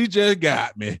 She just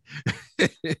got me.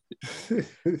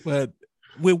 But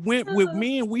with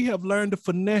men, we have learned to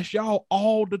finesse y'all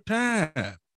all the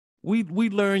time. We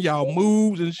learn y'all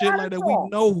moves and shit like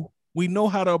that. We know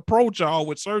how to approach y'all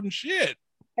with certain shit.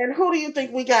 And who do you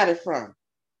think we got it from?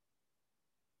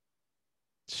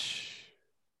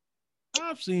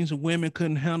 I've seen some women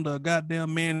couldn't handle a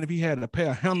goddamn man if he had a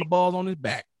pair of handlebars on his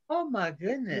back. Oh my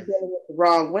goodness. You're dealing with the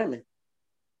wrong women.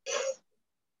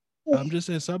 I'm just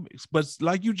saying but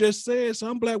like you just said,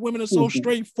 some black women are so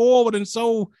straightforward and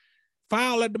so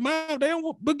foul at the mouth, they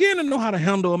don't begin to know how to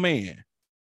handle a man.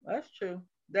 That's true.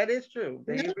 That is true.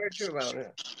 You're very true about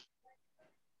it.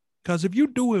 Because if you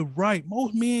do it right,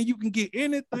 most men you can get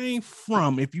anything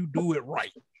from if you do it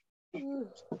right.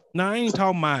 Now, I ain't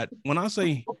talking about, when I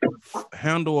say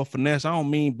handle or finesse, I don't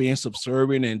mean being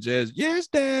subservient and just, yes,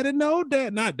 daddy, no,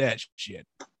 dad, not that shit.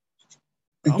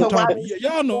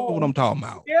 Y'all know what I'm talking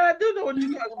about. Yeah, I do know what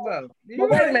you're talking about. But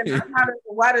wait a minute,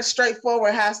 why does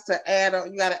straightforward has to add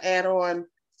on? You got to add on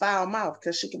foul mouth,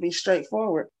 because she can be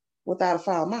straightforward without a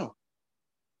foul mouth.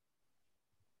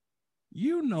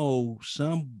 You know,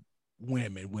 some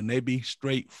women, when they be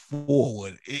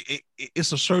straightforward,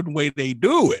 it's a certain way they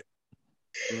do it.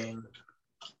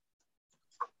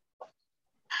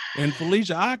 And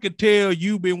Felicia, I could tell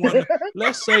you been wanting.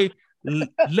 Let's say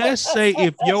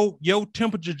if your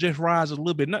temperature just rises a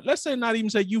little bit. Let's say not even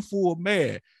say you full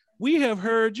mad. we have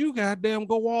heard you goddamn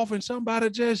go off and somebody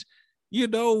just,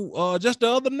 just the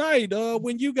other night,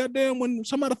 when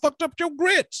somebody fucked up your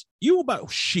grits, you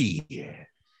about shit.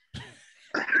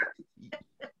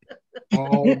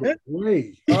 All the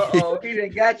way. He done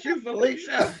got you,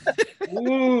 Felicia.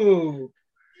 Ooh.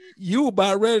 You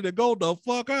about ready to go the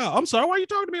fuck out. I'm sorry, why you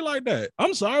talking to me like that?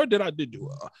 I'm sorry, did I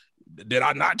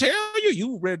not tell you?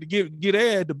 You ready to get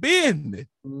ass to business?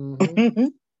 Mm-hmm.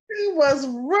 He was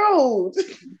rude.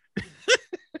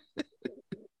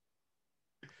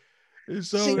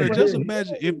 So just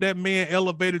imagine if that man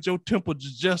elevated your temperature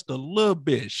just a little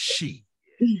bit. Shit.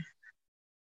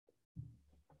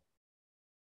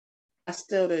 I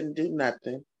still didn't do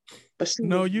nothing. But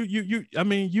no, you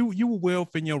were well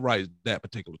within your rights that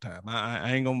particular time.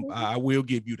 I ain't gonna. I will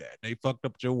give you that. They fucked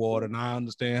up your water, and I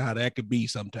understand how that could be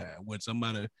sometimes when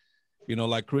somebody,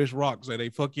 like Chris Rock said, they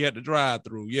fuck you at the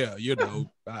drive-through. Yeah,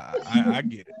 I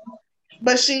get it.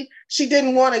 But she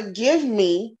didn't want to give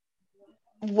me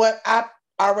what I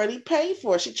already paid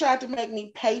for. She tried to make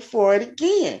me pay for it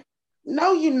again.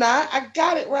 No, you're not. I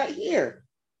got it right here.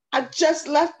 I just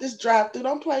left this drive-through.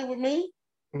 Don't play with me.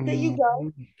 Here you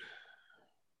go.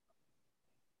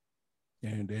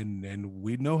 And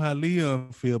we know how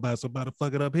Leon feel about somebody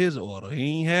fucking up his order.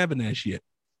 He ain't having that shit.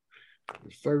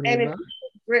 And if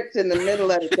grits in the middle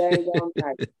of the dang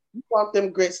night, you want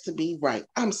them grits to be right.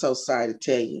 I'm so sorry to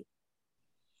tell you.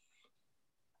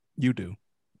 You do.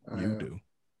 You do.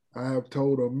 I have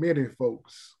told many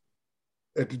folks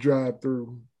at the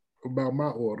drive-through about my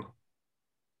order.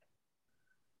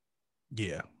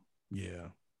 Yeah.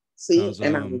 See,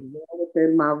 and I was well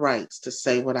within my rights to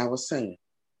say what I was saying.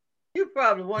 You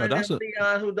probably one of them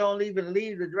Leon who don't even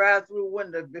leave the drive-through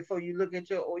window before you look at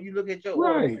your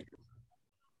right. order.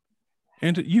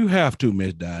 And you have to,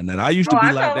 Miss Diana. I used to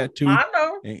be like that too. I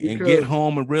know. And get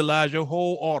home and realize your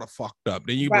whole order fucked up.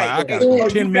 Then you be like, I got to go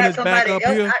 10 minutes back up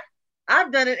here.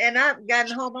 I've done it, and I've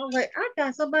gotten home. I was like, I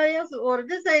got somebody else's order.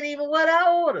 This ain't even what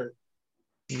I ordered.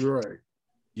 Right.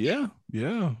 Yeah.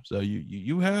 So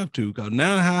you have to, cause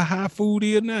now how high food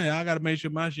is now, I gotta make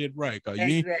sure my shit right. Cause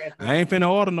exactly. I ain't finna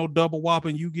order no double whopper.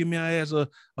 And you give me ass a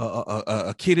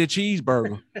kitty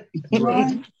cheeseburger.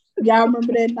 Right. Y'all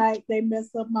remember that night they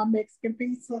messed up my Mexican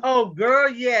pizza? Oh, girl,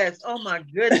 yes. Oh my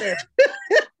goodness.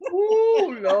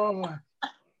 Ooh, Lord.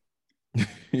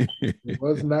 It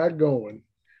was not going.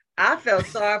 I felt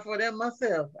sorry for them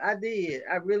myself. I did.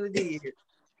 I really did.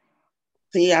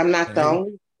 See, I'm not the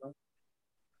only.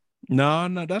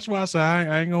 No, that's why I say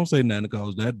I ain't gonna say nothing,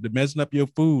 because that messing up your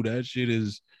food, that shit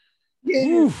is.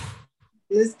 Yeah.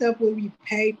 This stuff will be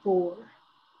paid for.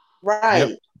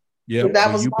 Right. Yep.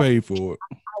 That was you paid for it.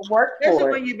 I worked for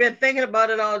it. When you've been thinking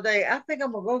about it all day. I think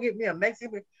I'm gonna go get me a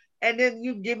Mexican, and then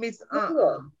you give me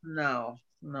no.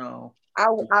 I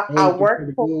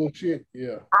worked for shit.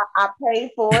 Yeah. I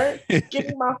paid for it. Give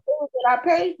me my food that I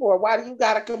paid for. Why do you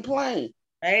gotta complain?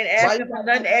 I ain't asking for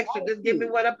nothing extra. Just give me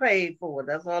what I paid for.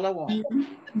 That's all I want.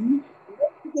 Mm-hmm.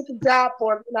 You get the job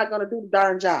for if you're not gonna do the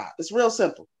darn job. It's real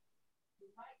simple.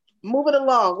 Move it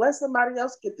along. Let somebody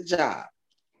else get the job.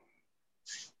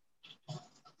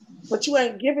 But you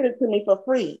ain't giving it to me for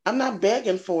free. I'm not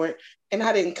begging for it, and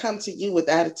I didn't come to you with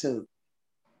attitude.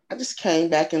 I just came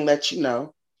back and let you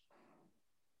know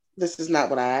this is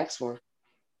not what I asked for.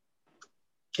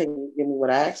 Can you give me what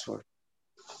I asked for?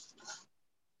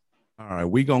 All right,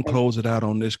 we're going to close it out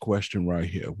on this question right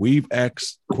here. We've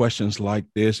asked questions like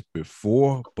this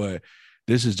before, but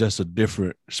this is just a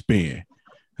different spin.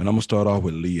 And I'm going to start off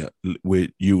with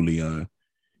Leon.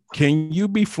 Can you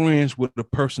be friends with the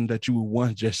person that you were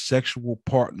once just sexual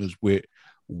partners with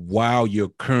while you're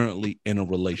currently in a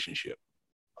relationship?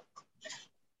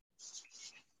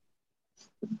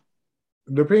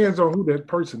 Depends on who that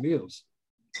person is.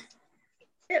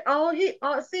 See,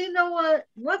 you know what?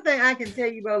 One thing I can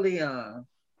tell you about Leon,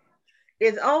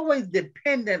 it's always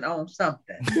dependent on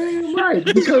something. Damn right.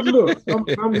 Because look,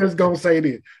 I'm just gonna say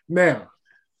this. Now,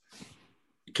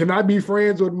 can I be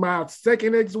friends with my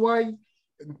second ex-wife?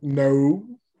 No.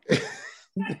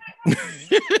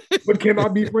 But can I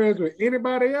be friends with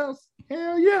anybody else?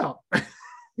 Hell yeah.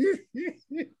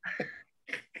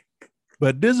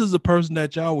 But this is a person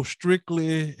that y'all were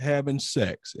strictly having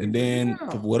sex, and then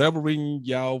for whatever reason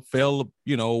y'all fell,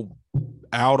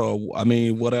 out, or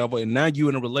whatever, and now you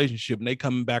in a relationship and they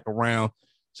coming back around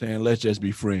saying let's just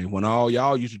be friends, when all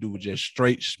y'all used to do was just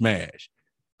straight smash.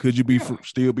 Could you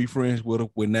still be friends with her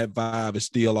when that vibe is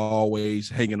still always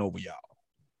hanging over y'all?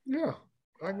 Yeah,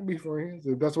 I can be friends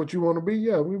if that's what you want to be.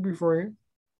 Yeah, we'll be friends.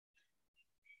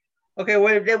 Okay,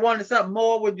 well, if they wanted something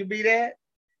more, would you be that?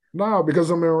 No, because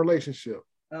I'm in a relationship.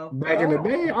 Oh. Back in the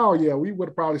day, oh yeah, we would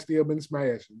have probably still been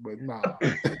smashing, but nah.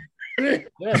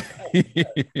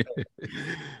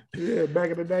 Yeah,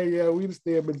 back in the day, yeah, we'd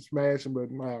still been smashing, but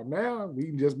now we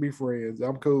can just be friends.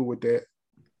 I'm cool with that.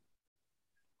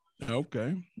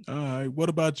 Okay. All right. What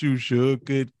about you,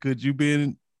 Suge? Could you be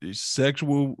in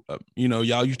sexual?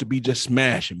 Y'all used to be just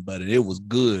smashing, but it was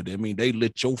good. I mean, they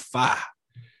lit your fire.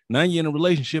 Now you're in a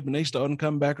relationship and they starting to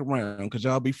come back around. Could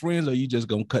y'all be friends, or you just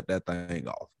gonna cut that thing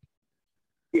off?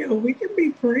 Yeah, we can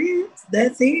be friends.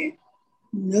 That's it.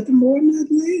 Nothing more,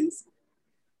 nothing less.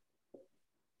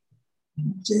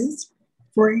 Just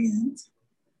friends.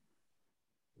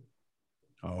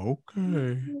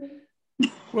 Okay.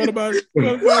 What about you,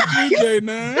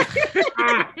 J9?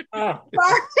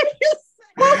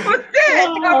 What was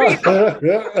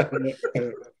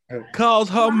that? Cause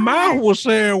her mouth was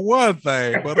saying one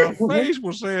thing, but her face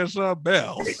was saying something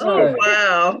else. Oh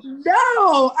wow.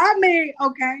 No, I mean,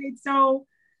 okay, so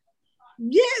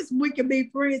yes, we can be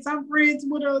friends. I'm friends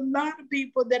with a lot of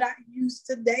people that I used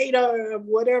to date or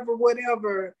whatever.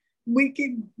 We're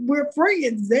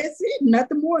friends. That's it.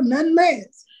 Nothing more, nothing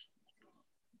less.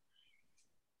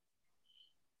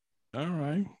 All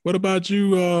right. What about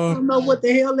you? I don't know what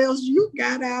the hell else you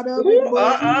got out of it,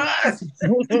 but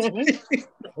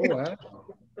Oh, wow.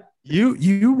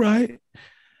 You right.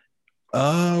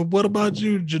 What about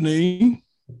you, Janine?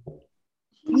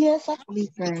 Yes, I can be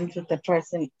friends with the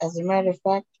person. As a matter of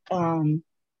fact,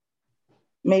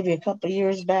 maybe a couple of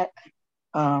years back,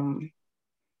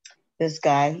 this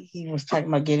guy, he was talking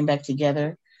about getting back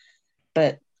together,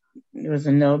 but it was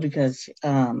a no because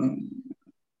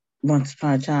once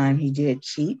upon a time he did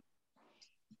cheat.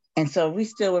 And so we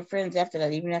still were friends after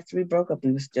that. Even after we broke up,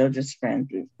 we were still just friends.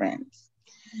 We were friends.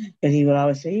 But he would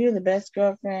always say, "You're the best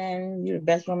girlfriend. You're the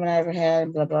best woman I ever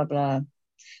had," blah, blah, blah.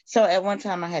 So at one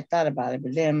time I had thought about it,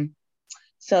 but then,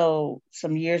 so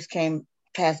some years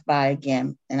passed by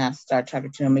again, and I started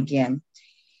talking to him again.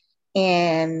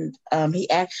 And he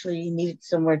actually needed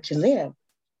somewhere to live.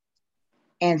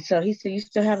 And so he said, "You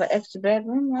still have an extra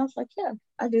bedroom?" And I was like, "Yeah,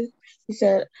 I do." He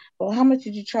said, "Well, how much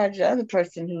did you charge the other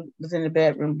person who was in the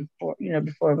bedroom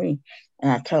before me?"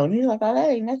 And I told him. He's like, "Oh, that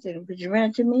ain't nothing. Could you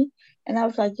rent it to me?" And I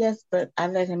was like, "Yes," but I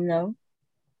let him know,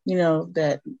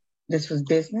 that this was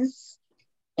business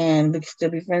and we could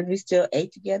still be friends. We still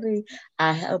ate together.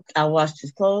 I washed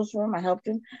his clothes for him. I helped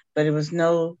him, but it was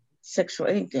no sexual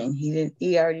anything.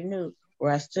 He already knew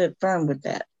where I stood firm with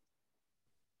that.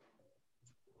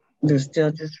 They're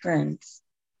still just friends.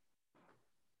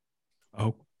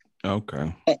 Oh,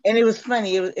 okay. And it was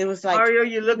funny. It was like Mario,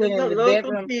 you looking a little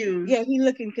bedroom. confused. Yeah, he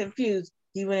looking confused.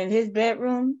 He went in his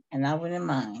bedroom and I went in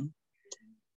mine.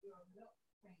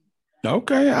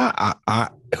 Okay. I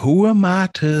who am I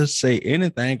to say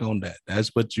anything on that? That's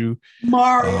what you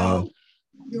Mario.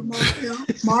 You're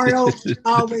Mario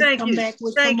always Thank come you. back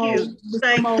with Thank some you. old.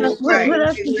 Thank you. What Right.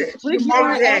 else did you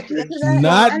want to ask me? Exactly.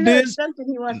 Not I know this. it's something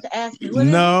he wants to ask me. What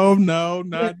No,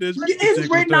 not this It's particular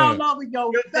written time. all over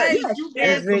your Your face. face. You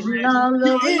Yes, It's written all over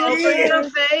all your over your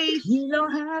face. face. You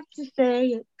don't have to say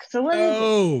it. So what is it?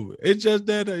 Oh, it's just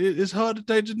that it's hard to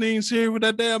take Janine serious with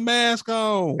that damn mask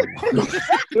on.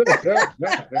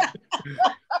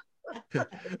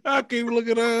 I keep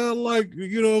looking at her like,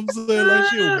 you know what I'm saying, like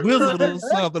she a wizard or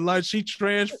something, like she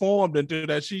transformed into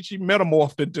that. She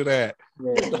metamorphed into that.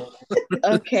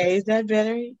 Okay, is that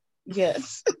better?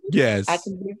 Yes. Yes. I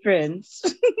can be friends.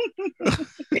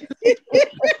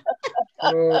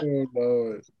 Oh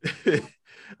Lord.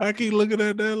 I keep looking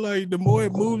at that like the more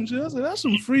it moves, I said, that's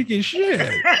some freaking shit.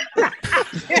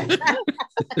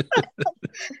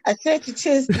 I said to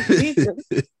Tis Jesus.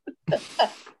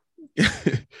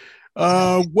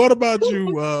 What about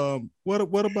you?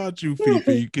 What about you,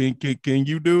 Fifi? Can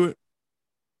you do it?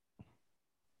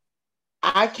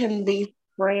 I can be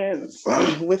friends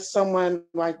with someone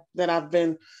like that I've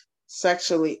been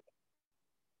sexual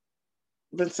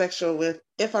with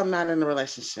if I'm not in a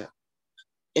relationship.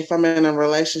 If I'm in a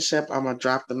relationship, I'm gonna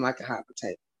drop them like a hot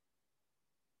potato.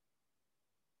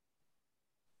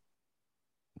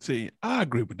 See, I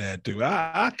agree with that too.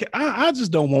 I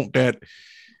just don't want that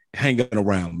hanging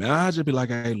around, man. I just be like,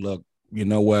 hey, look, you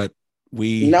know what?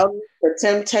 No need for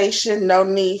temptation, no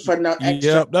need for no extra.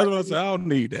 Yep, that's what I said. I don't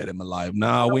need that in my life.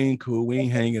 Nah, we ain't cool. We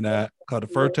ain't hanging out. Cause the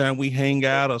first time we hang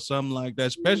out or something like that,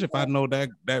 especially if I know that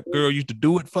girl used to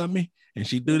do it for me and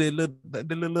she do the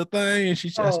little thing and she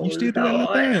says, you still do that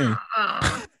little thing.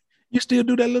 You still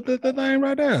do that little thing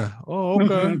right there. Oh,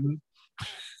 okay.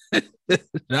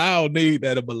 I don't need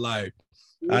that in my life.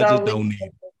 I just don't need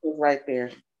it. Right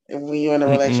there. And when you're in a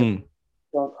relationship,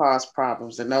 don't cause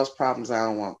problems. And those problems I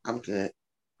don't want. I'm good.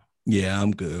 Yeah,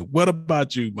 I'm good. What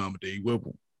about you, Mama D?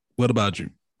 What about you?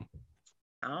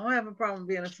 I don't have a problem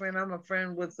being a friend. I'm a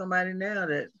friend with somebody now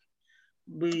that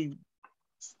we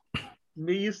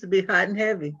used to be hot and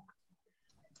heavy.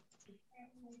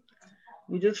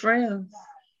 We just friends.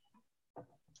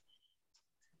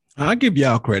 I give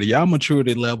y'all credit. Y'all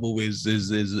maturity level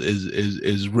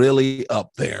is really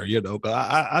up there. You know,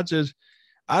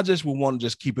 I just would want to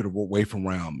just keep it away from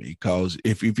around me. Cause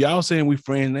if y'all saying we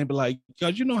friends, they be like,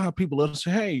 cause you know how people are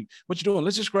say, hey, what you doing?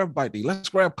 Let's just grab a bite to eat. Let's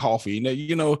grab coffee.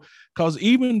 You know, cause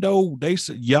even though they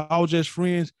say y'all just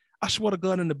friends, I swear to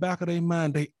God, in the back of their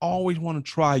mind, they always want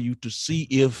to try you to see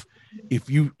if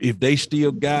they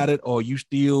still got it or you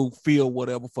still feel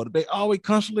whatever for the day. Always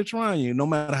constantly trying you, no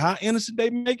matter how innocent they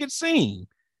make it seem.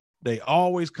 They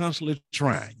always constantly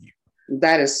trying you.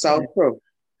 That is so true.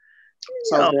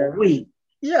 So weak.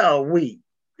 You're weak.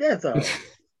 That's all.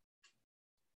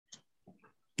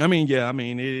 I mean, yeah, I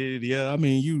mean,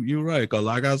 you're right. Cause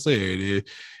like I said,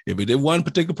 if it did one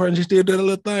particular person, she still did a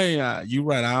little thing. You're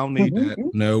right. I don't need that.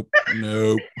 Nope.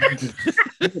 Nope.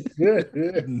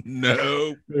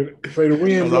 Say the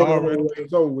wind blow,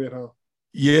 it's over with, huh?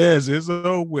 Yes, it's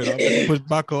over with. I'm going to push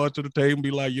my cards to the table and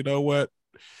be like, you know what?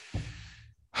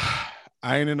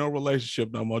 I ain't in no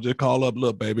relationship no more. Just call up,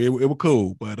 look, baby. It was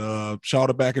cool, but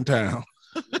shorter back in town.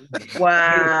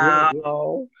 Wow.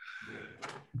 Oh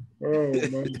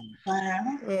man.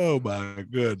 Oh my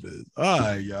goodness. All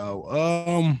right,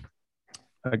 y'all.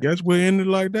 I guess we're ending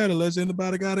like that unless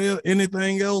anybody got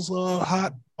anything else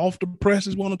hot off the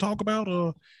presses want to talk about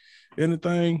or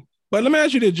anything. But let me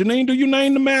ask you this, Janine, do you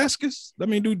name the masks? I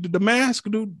mean, do the mask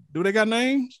do they got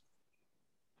names?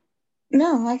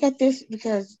 No, I got this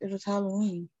because it was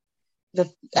Halloween.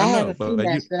 I have a few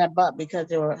masks that I bought because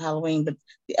they were Halloween, but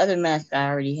the other masks I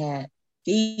already had.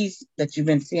 These that you've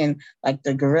been seeing, like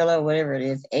the gorilla, whatever it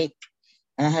is, ape,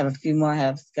 and I have a few more. I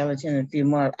have skeleton and a few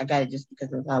more. I got it just because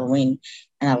it was Halloween,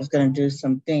 and I was going to do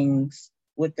some things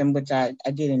with them, which I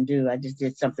didn't do. I just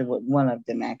did something with one of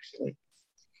them, actually.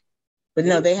 But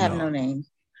no, they have no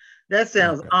names. That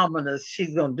sounds ominous.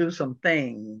 She's going to do some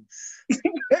things.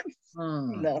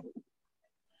 No.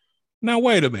 Now,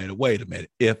 wait a minute.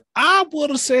 If I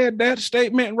would have said that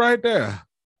statement right there,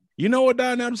 you know what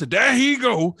Dynamic said? There he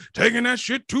go, taking that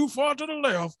shit too far to the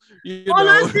left.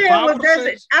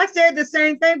 I said the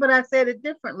same thing, but I said it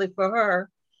differently for her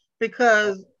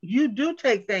because you do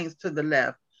take things to the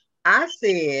left. I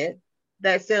said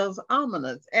that sounds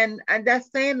ominous, and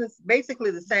that's saying it's basically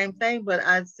the same thing, but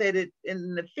I said it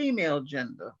in the female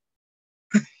gender.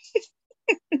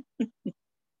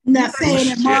 Not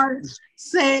saying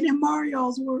in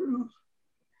Mario's world.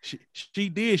 She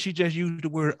did. She just used the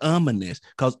word ominous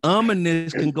because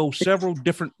ominous can go several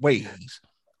different ways.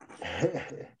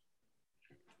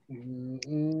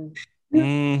 One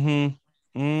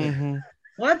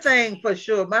thing for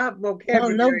sure, my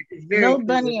vocabulary is very no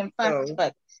bunny and fox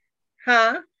fucks.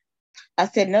 Huh? I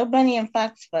said no bunny and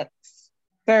fox fucks.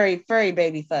 Furry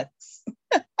baby fucks.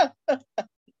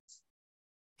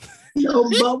 No,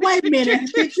 but wait a minute.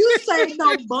 Did you say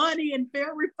no bunny and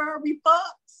furry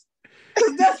fucks?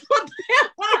 That's what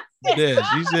said. Yeah,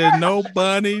 she said no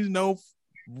bunnies, no.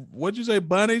 What'd you say?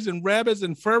 Bunnies and rabbits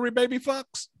and furry baby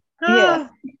fucks? Yeah.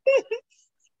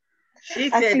 She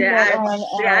said that.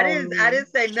 I didn't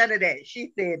say none of that.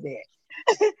 She said that.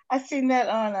 I seen that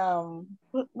on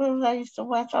what was I used to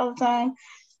watch all the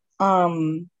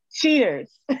time?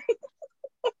 Cheaters.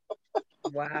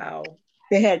 Wow.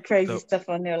 They had crazy stuff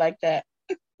on there like that.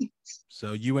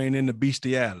 So you ain't into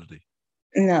bestiality?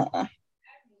 No.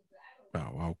 Oh,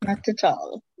 okay. Not at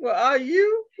all. Well, are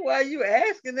you? Why are you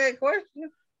asking that question?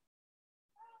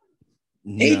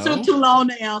 No. He took too long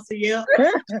to answer, yeah.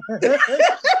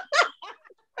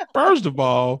 First of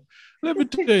all, let me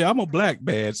tell you, I'm a black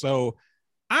man, so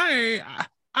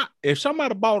if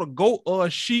somebody bought a goat or a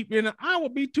sheep, I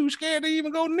would be too scared to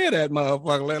even go near that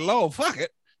motherfucker, let alone fuck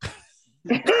it.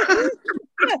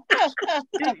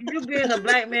 You being a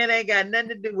black man ain't got nothing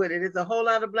to do with it. There's a whole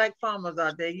lot of black farmers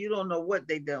out there. You don't know what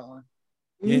they doing.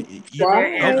 Yeah,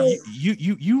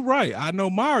 you right. I know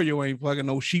Mario ain't fucking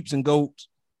no sheeps and goats.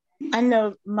 I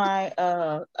know my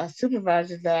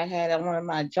supervisor that I had at one of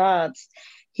my jobs.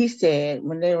 He said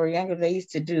when they were younger, they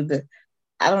used to do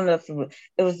I don't know if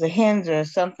it was the hens or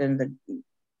something, the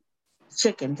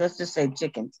chickens. Let's just say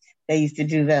chickens. They used to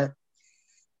do that.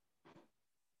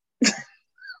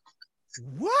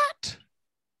 What?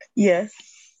 Yes.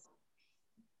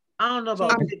 I don't know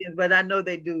about chickens, but I know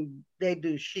they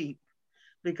do sheep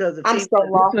because I'm so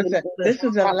lost. This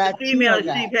was a Latino female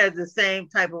sheep has the same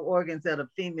type of organs that a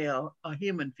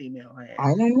human female has.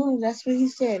 I don't know. That's what he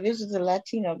said. This is a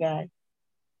Latino guy.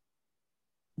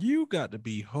 You got to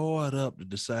be hard up to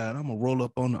decide. I'm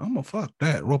gonna fuck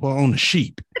that. Roll up on the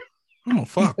sheep. I'm gonna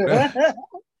fuck that.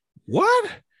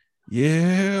 What?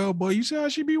 Yeah, boy. You see how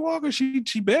she be walking?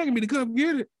 She begging me to come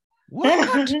get it.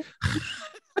 What?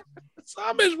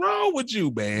 Something's wrong with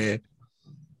you, man.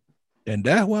 And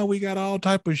that's why we got all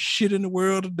type of shit in the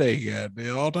world today,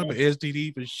 goddamn. All type of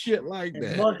STDs and shit like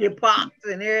that. Monkeypox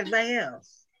and everything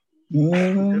else.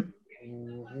 Mhm.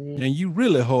 And you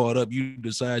really hard up, you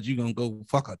decide you're gonna go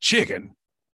fuck a chicken.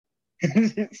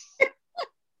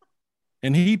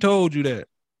 And he told you that.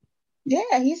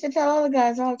 Yeah, he used to tell all the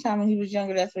guys all the time when he was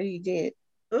younger. That's what he did.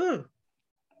 Ooh.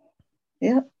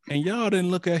 Yep. And y'all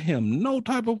didn't look at him no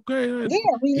type of way. Yeah,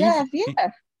 we laughed.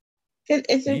 Yeah.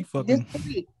 It's he a fucking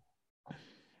disbelief.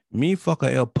 me fuck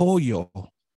a el pollo.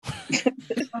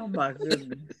 Oh my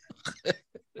goodness.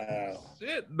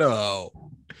 Shit, no.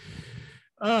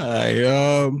 All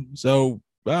right. So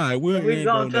all right, We're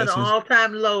going to turn the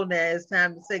all-time low now. It's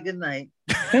time to say goodnight.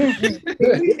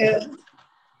 Yeah.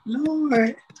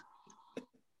 Lord.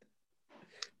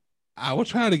 I was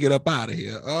trying to get up out of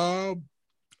here.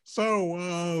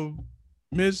 So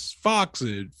Miss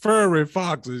Foxy, Furry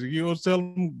Foxy, you gonna tell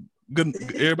them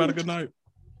everybody good night?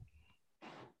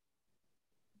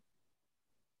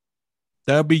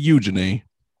 That'll be you, Janine.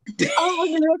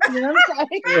 Oh, I'm sorry.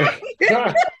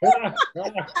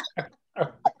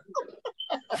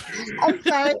 I'm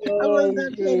sorry. I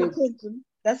wasn't paying attention.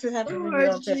 That's what happened when you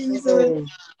don't pay attention.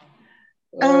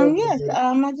 Yes.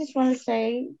 I just want to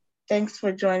say thanks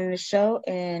for joining the show,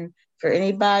 and for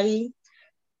anybody,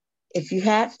 if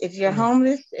you're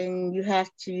homeless and you have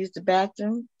to use the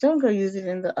bathroom, don't go use it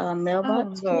in the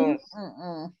mailbox. Oh,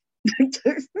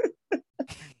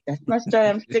 That's my story.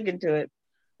 I'm sticking to it.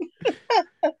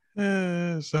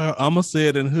 So I'm gonna say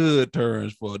it in hood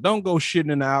terms for don't go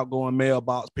shitting in the outgoing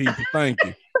mailbox, people. Thank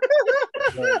you.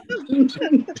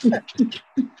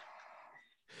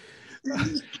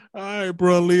 All right,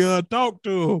 bro, Leon, talk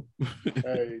to him.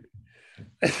 Hey,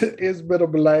 it's been a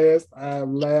blast. I've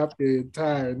laughed the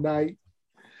entire night.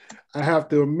 I have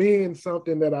to amend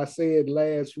something that I said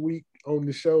last week on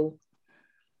the show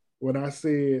when I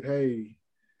said, hey,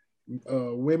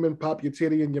 women, pop your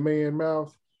titty in your man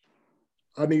mouth.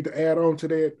 I need to add on to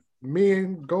that.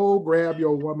 Men, go grab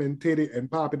your woman titty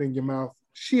and pop it in your mouth.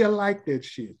 She'll like that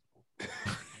shit.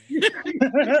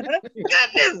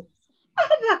 goodness.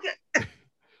 Oh my God.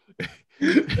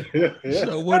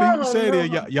 So what do you say there?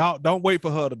 Y'all don't wait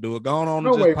for her to do it. Go on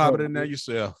and just pop it in there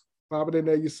yourself. Pop it in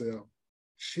there yourself.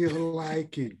 She'll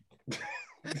like it.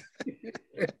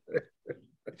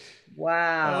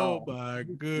 Wow. Oh my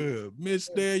good. Miss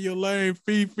Daniel Lane,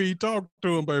 Fifi, talk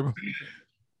to him, baby.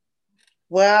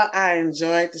 Well, I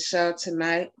enjoyed the show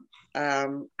tonight. I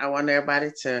want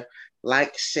everybody to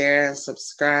like, share, and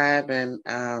subscribe, and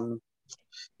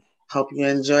hope you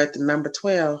enjoyed the number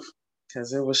 12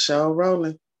 because it was show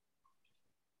rolling.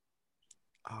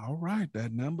 All right,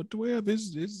 that number 12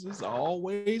 is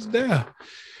always there.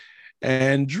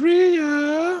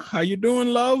 Andrea, how you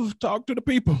doing, love? Talk to the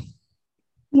people.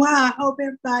 Well, I hope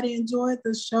everybody enjoyed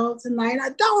the show tonight. I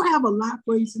don't have a lot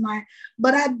for you tonight,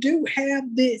 but I do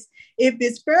have this. If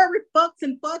it's furry fucks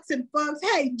and fucks and fucks,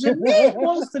 hey, Janine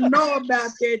wants to know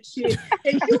about that shit.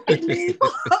 And you can leave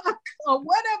or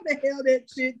whatever the hell that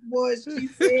shit was. She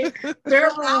said,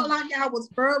 all I got was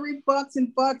furry fucks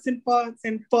and fucks and fucks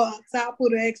and fucks. I'll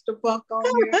put an extra fuck on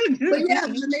here. But yeah,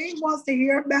 Janine wants to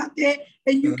hear about that.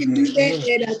 And you can do that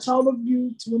at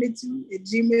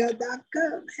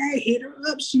totalview22@gmail.com. Hey, hit her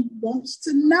up. She wants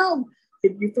to know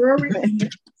if you're furry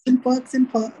and fucks and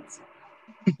fucks.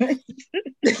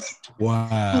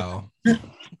 Wow.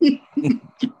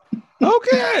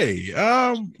 Okay.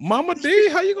 Mama D,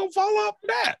 how you gonna follow up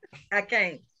that? I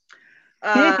can't.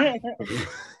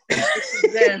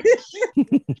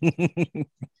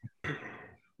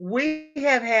 We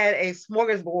have had a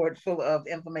smorgasbord full of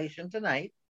information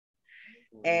tonight.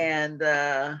 And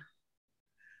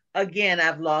again,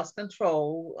 I've lost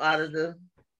control out of the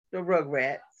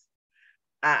Rugrats.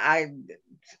 I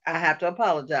have to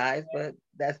apologize, but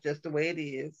that's just the way it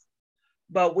is.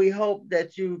 But we hope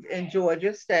that you've enjoyed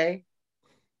your stay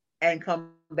and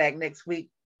come back next week.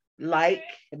 Like,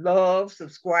 love,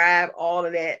 subscribe, all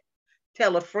of that.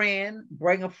 Tell a friend,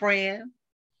 bring 2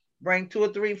 or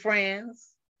 3 friends.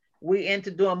 We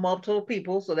into doing multiple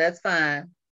people, so that's fine.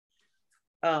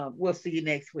 We'll see you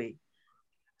next week.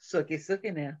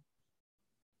 Suki now.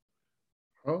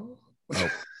 Oh.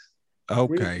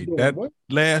 Okay, that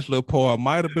last little part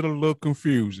might have been a little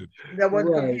confusing. That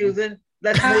wasn't confusing.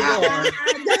 Let's move on. What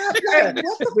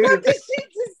the fuck did she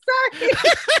just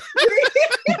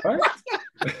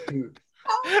say?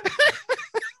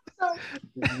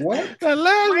 What? That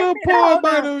last Wait a little minute, part hold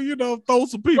might on. have, throw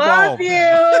some people Love off.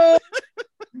 you.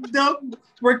 The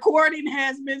recording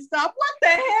has been stopped. What the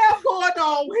hell going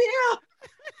on here?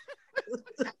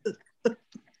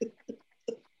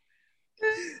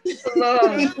 Lord.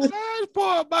 That last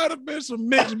part might have been some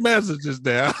mixed messages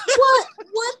there.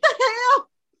 What the hell?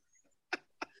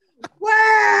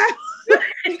 Wow.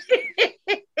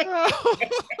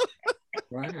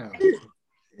 Wow.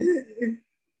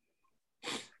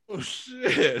 Oh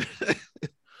shit.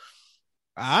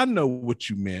 I know what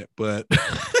you meant, but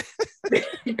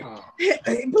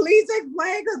Please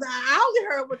explain, because I only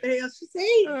heard what the hell she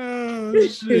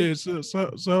said. shit.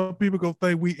 So some people gonna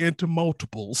think we into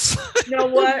multiples. You know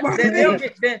what? Then they'll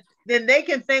Right. get then they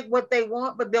can think what they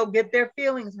want, but they'll get their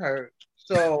feelings hurt.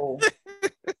 So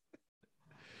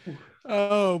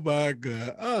Oh my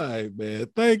God. All right, man.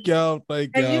 Thank y'all.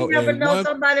 Thank and y'all. you never And know,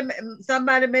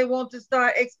 somebody may want to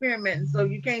start experimenting. So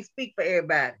you can't speak for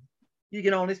everybody. You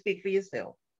can only speak for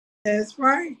yourself. That's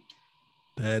right.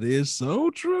 that is so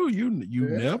true. You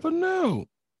Yeah. never know.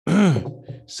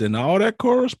 Send all that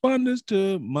correspondence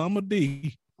to Mama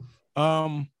D.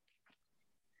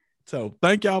 So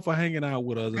thank y'all for hanging out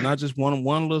with us. And I just want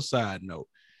one little side note.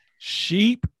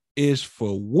 Sheep is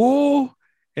for wool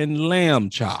and lamb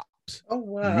chops. Oh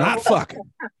wow. Not fucking.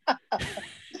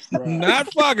 Right.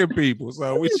 Not fucking people.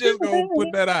 So we just gonna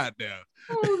put that out there.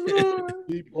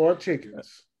 Sheep or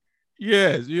chickens.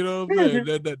 Yes, you know what I'm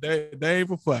saying? They ain't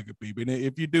for fucking people. And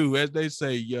if you do, as they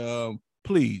say,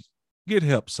 please get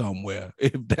help somewhere.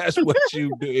 If that's what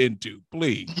you do into,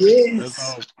 please. Yes.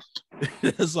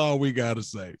 That's all we gotta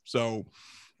say. So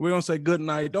we're gonna say good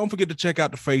night. Don't forget to check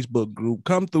out the Facebook group.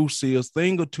 Come through, see us.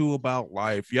 Thing or two about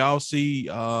life. Y'all see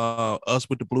us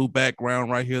with the blue background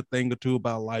right here. Thing or two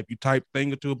about life. You type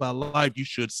thing or two about life, you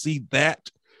should see that,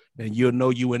 and you'll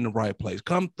know you in the right place.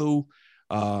 Come through.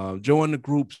 Join the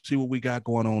group, see what we got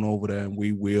going on over there, and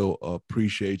we will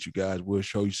appreciate you guys. We'll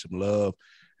show you some love.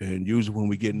 And usually when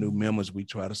we get new members, we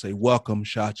try to say welcome,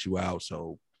 shout you out.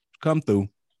 So come through.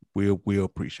 We'll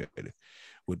appreciate it.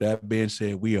 With that being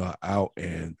said, we are out,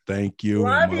 and thank you.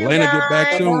 Love And you Marlena, get back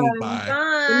guys. soon. Bye.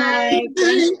 Bye. Good Bye. night.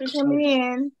 Thanks for coming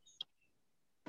in.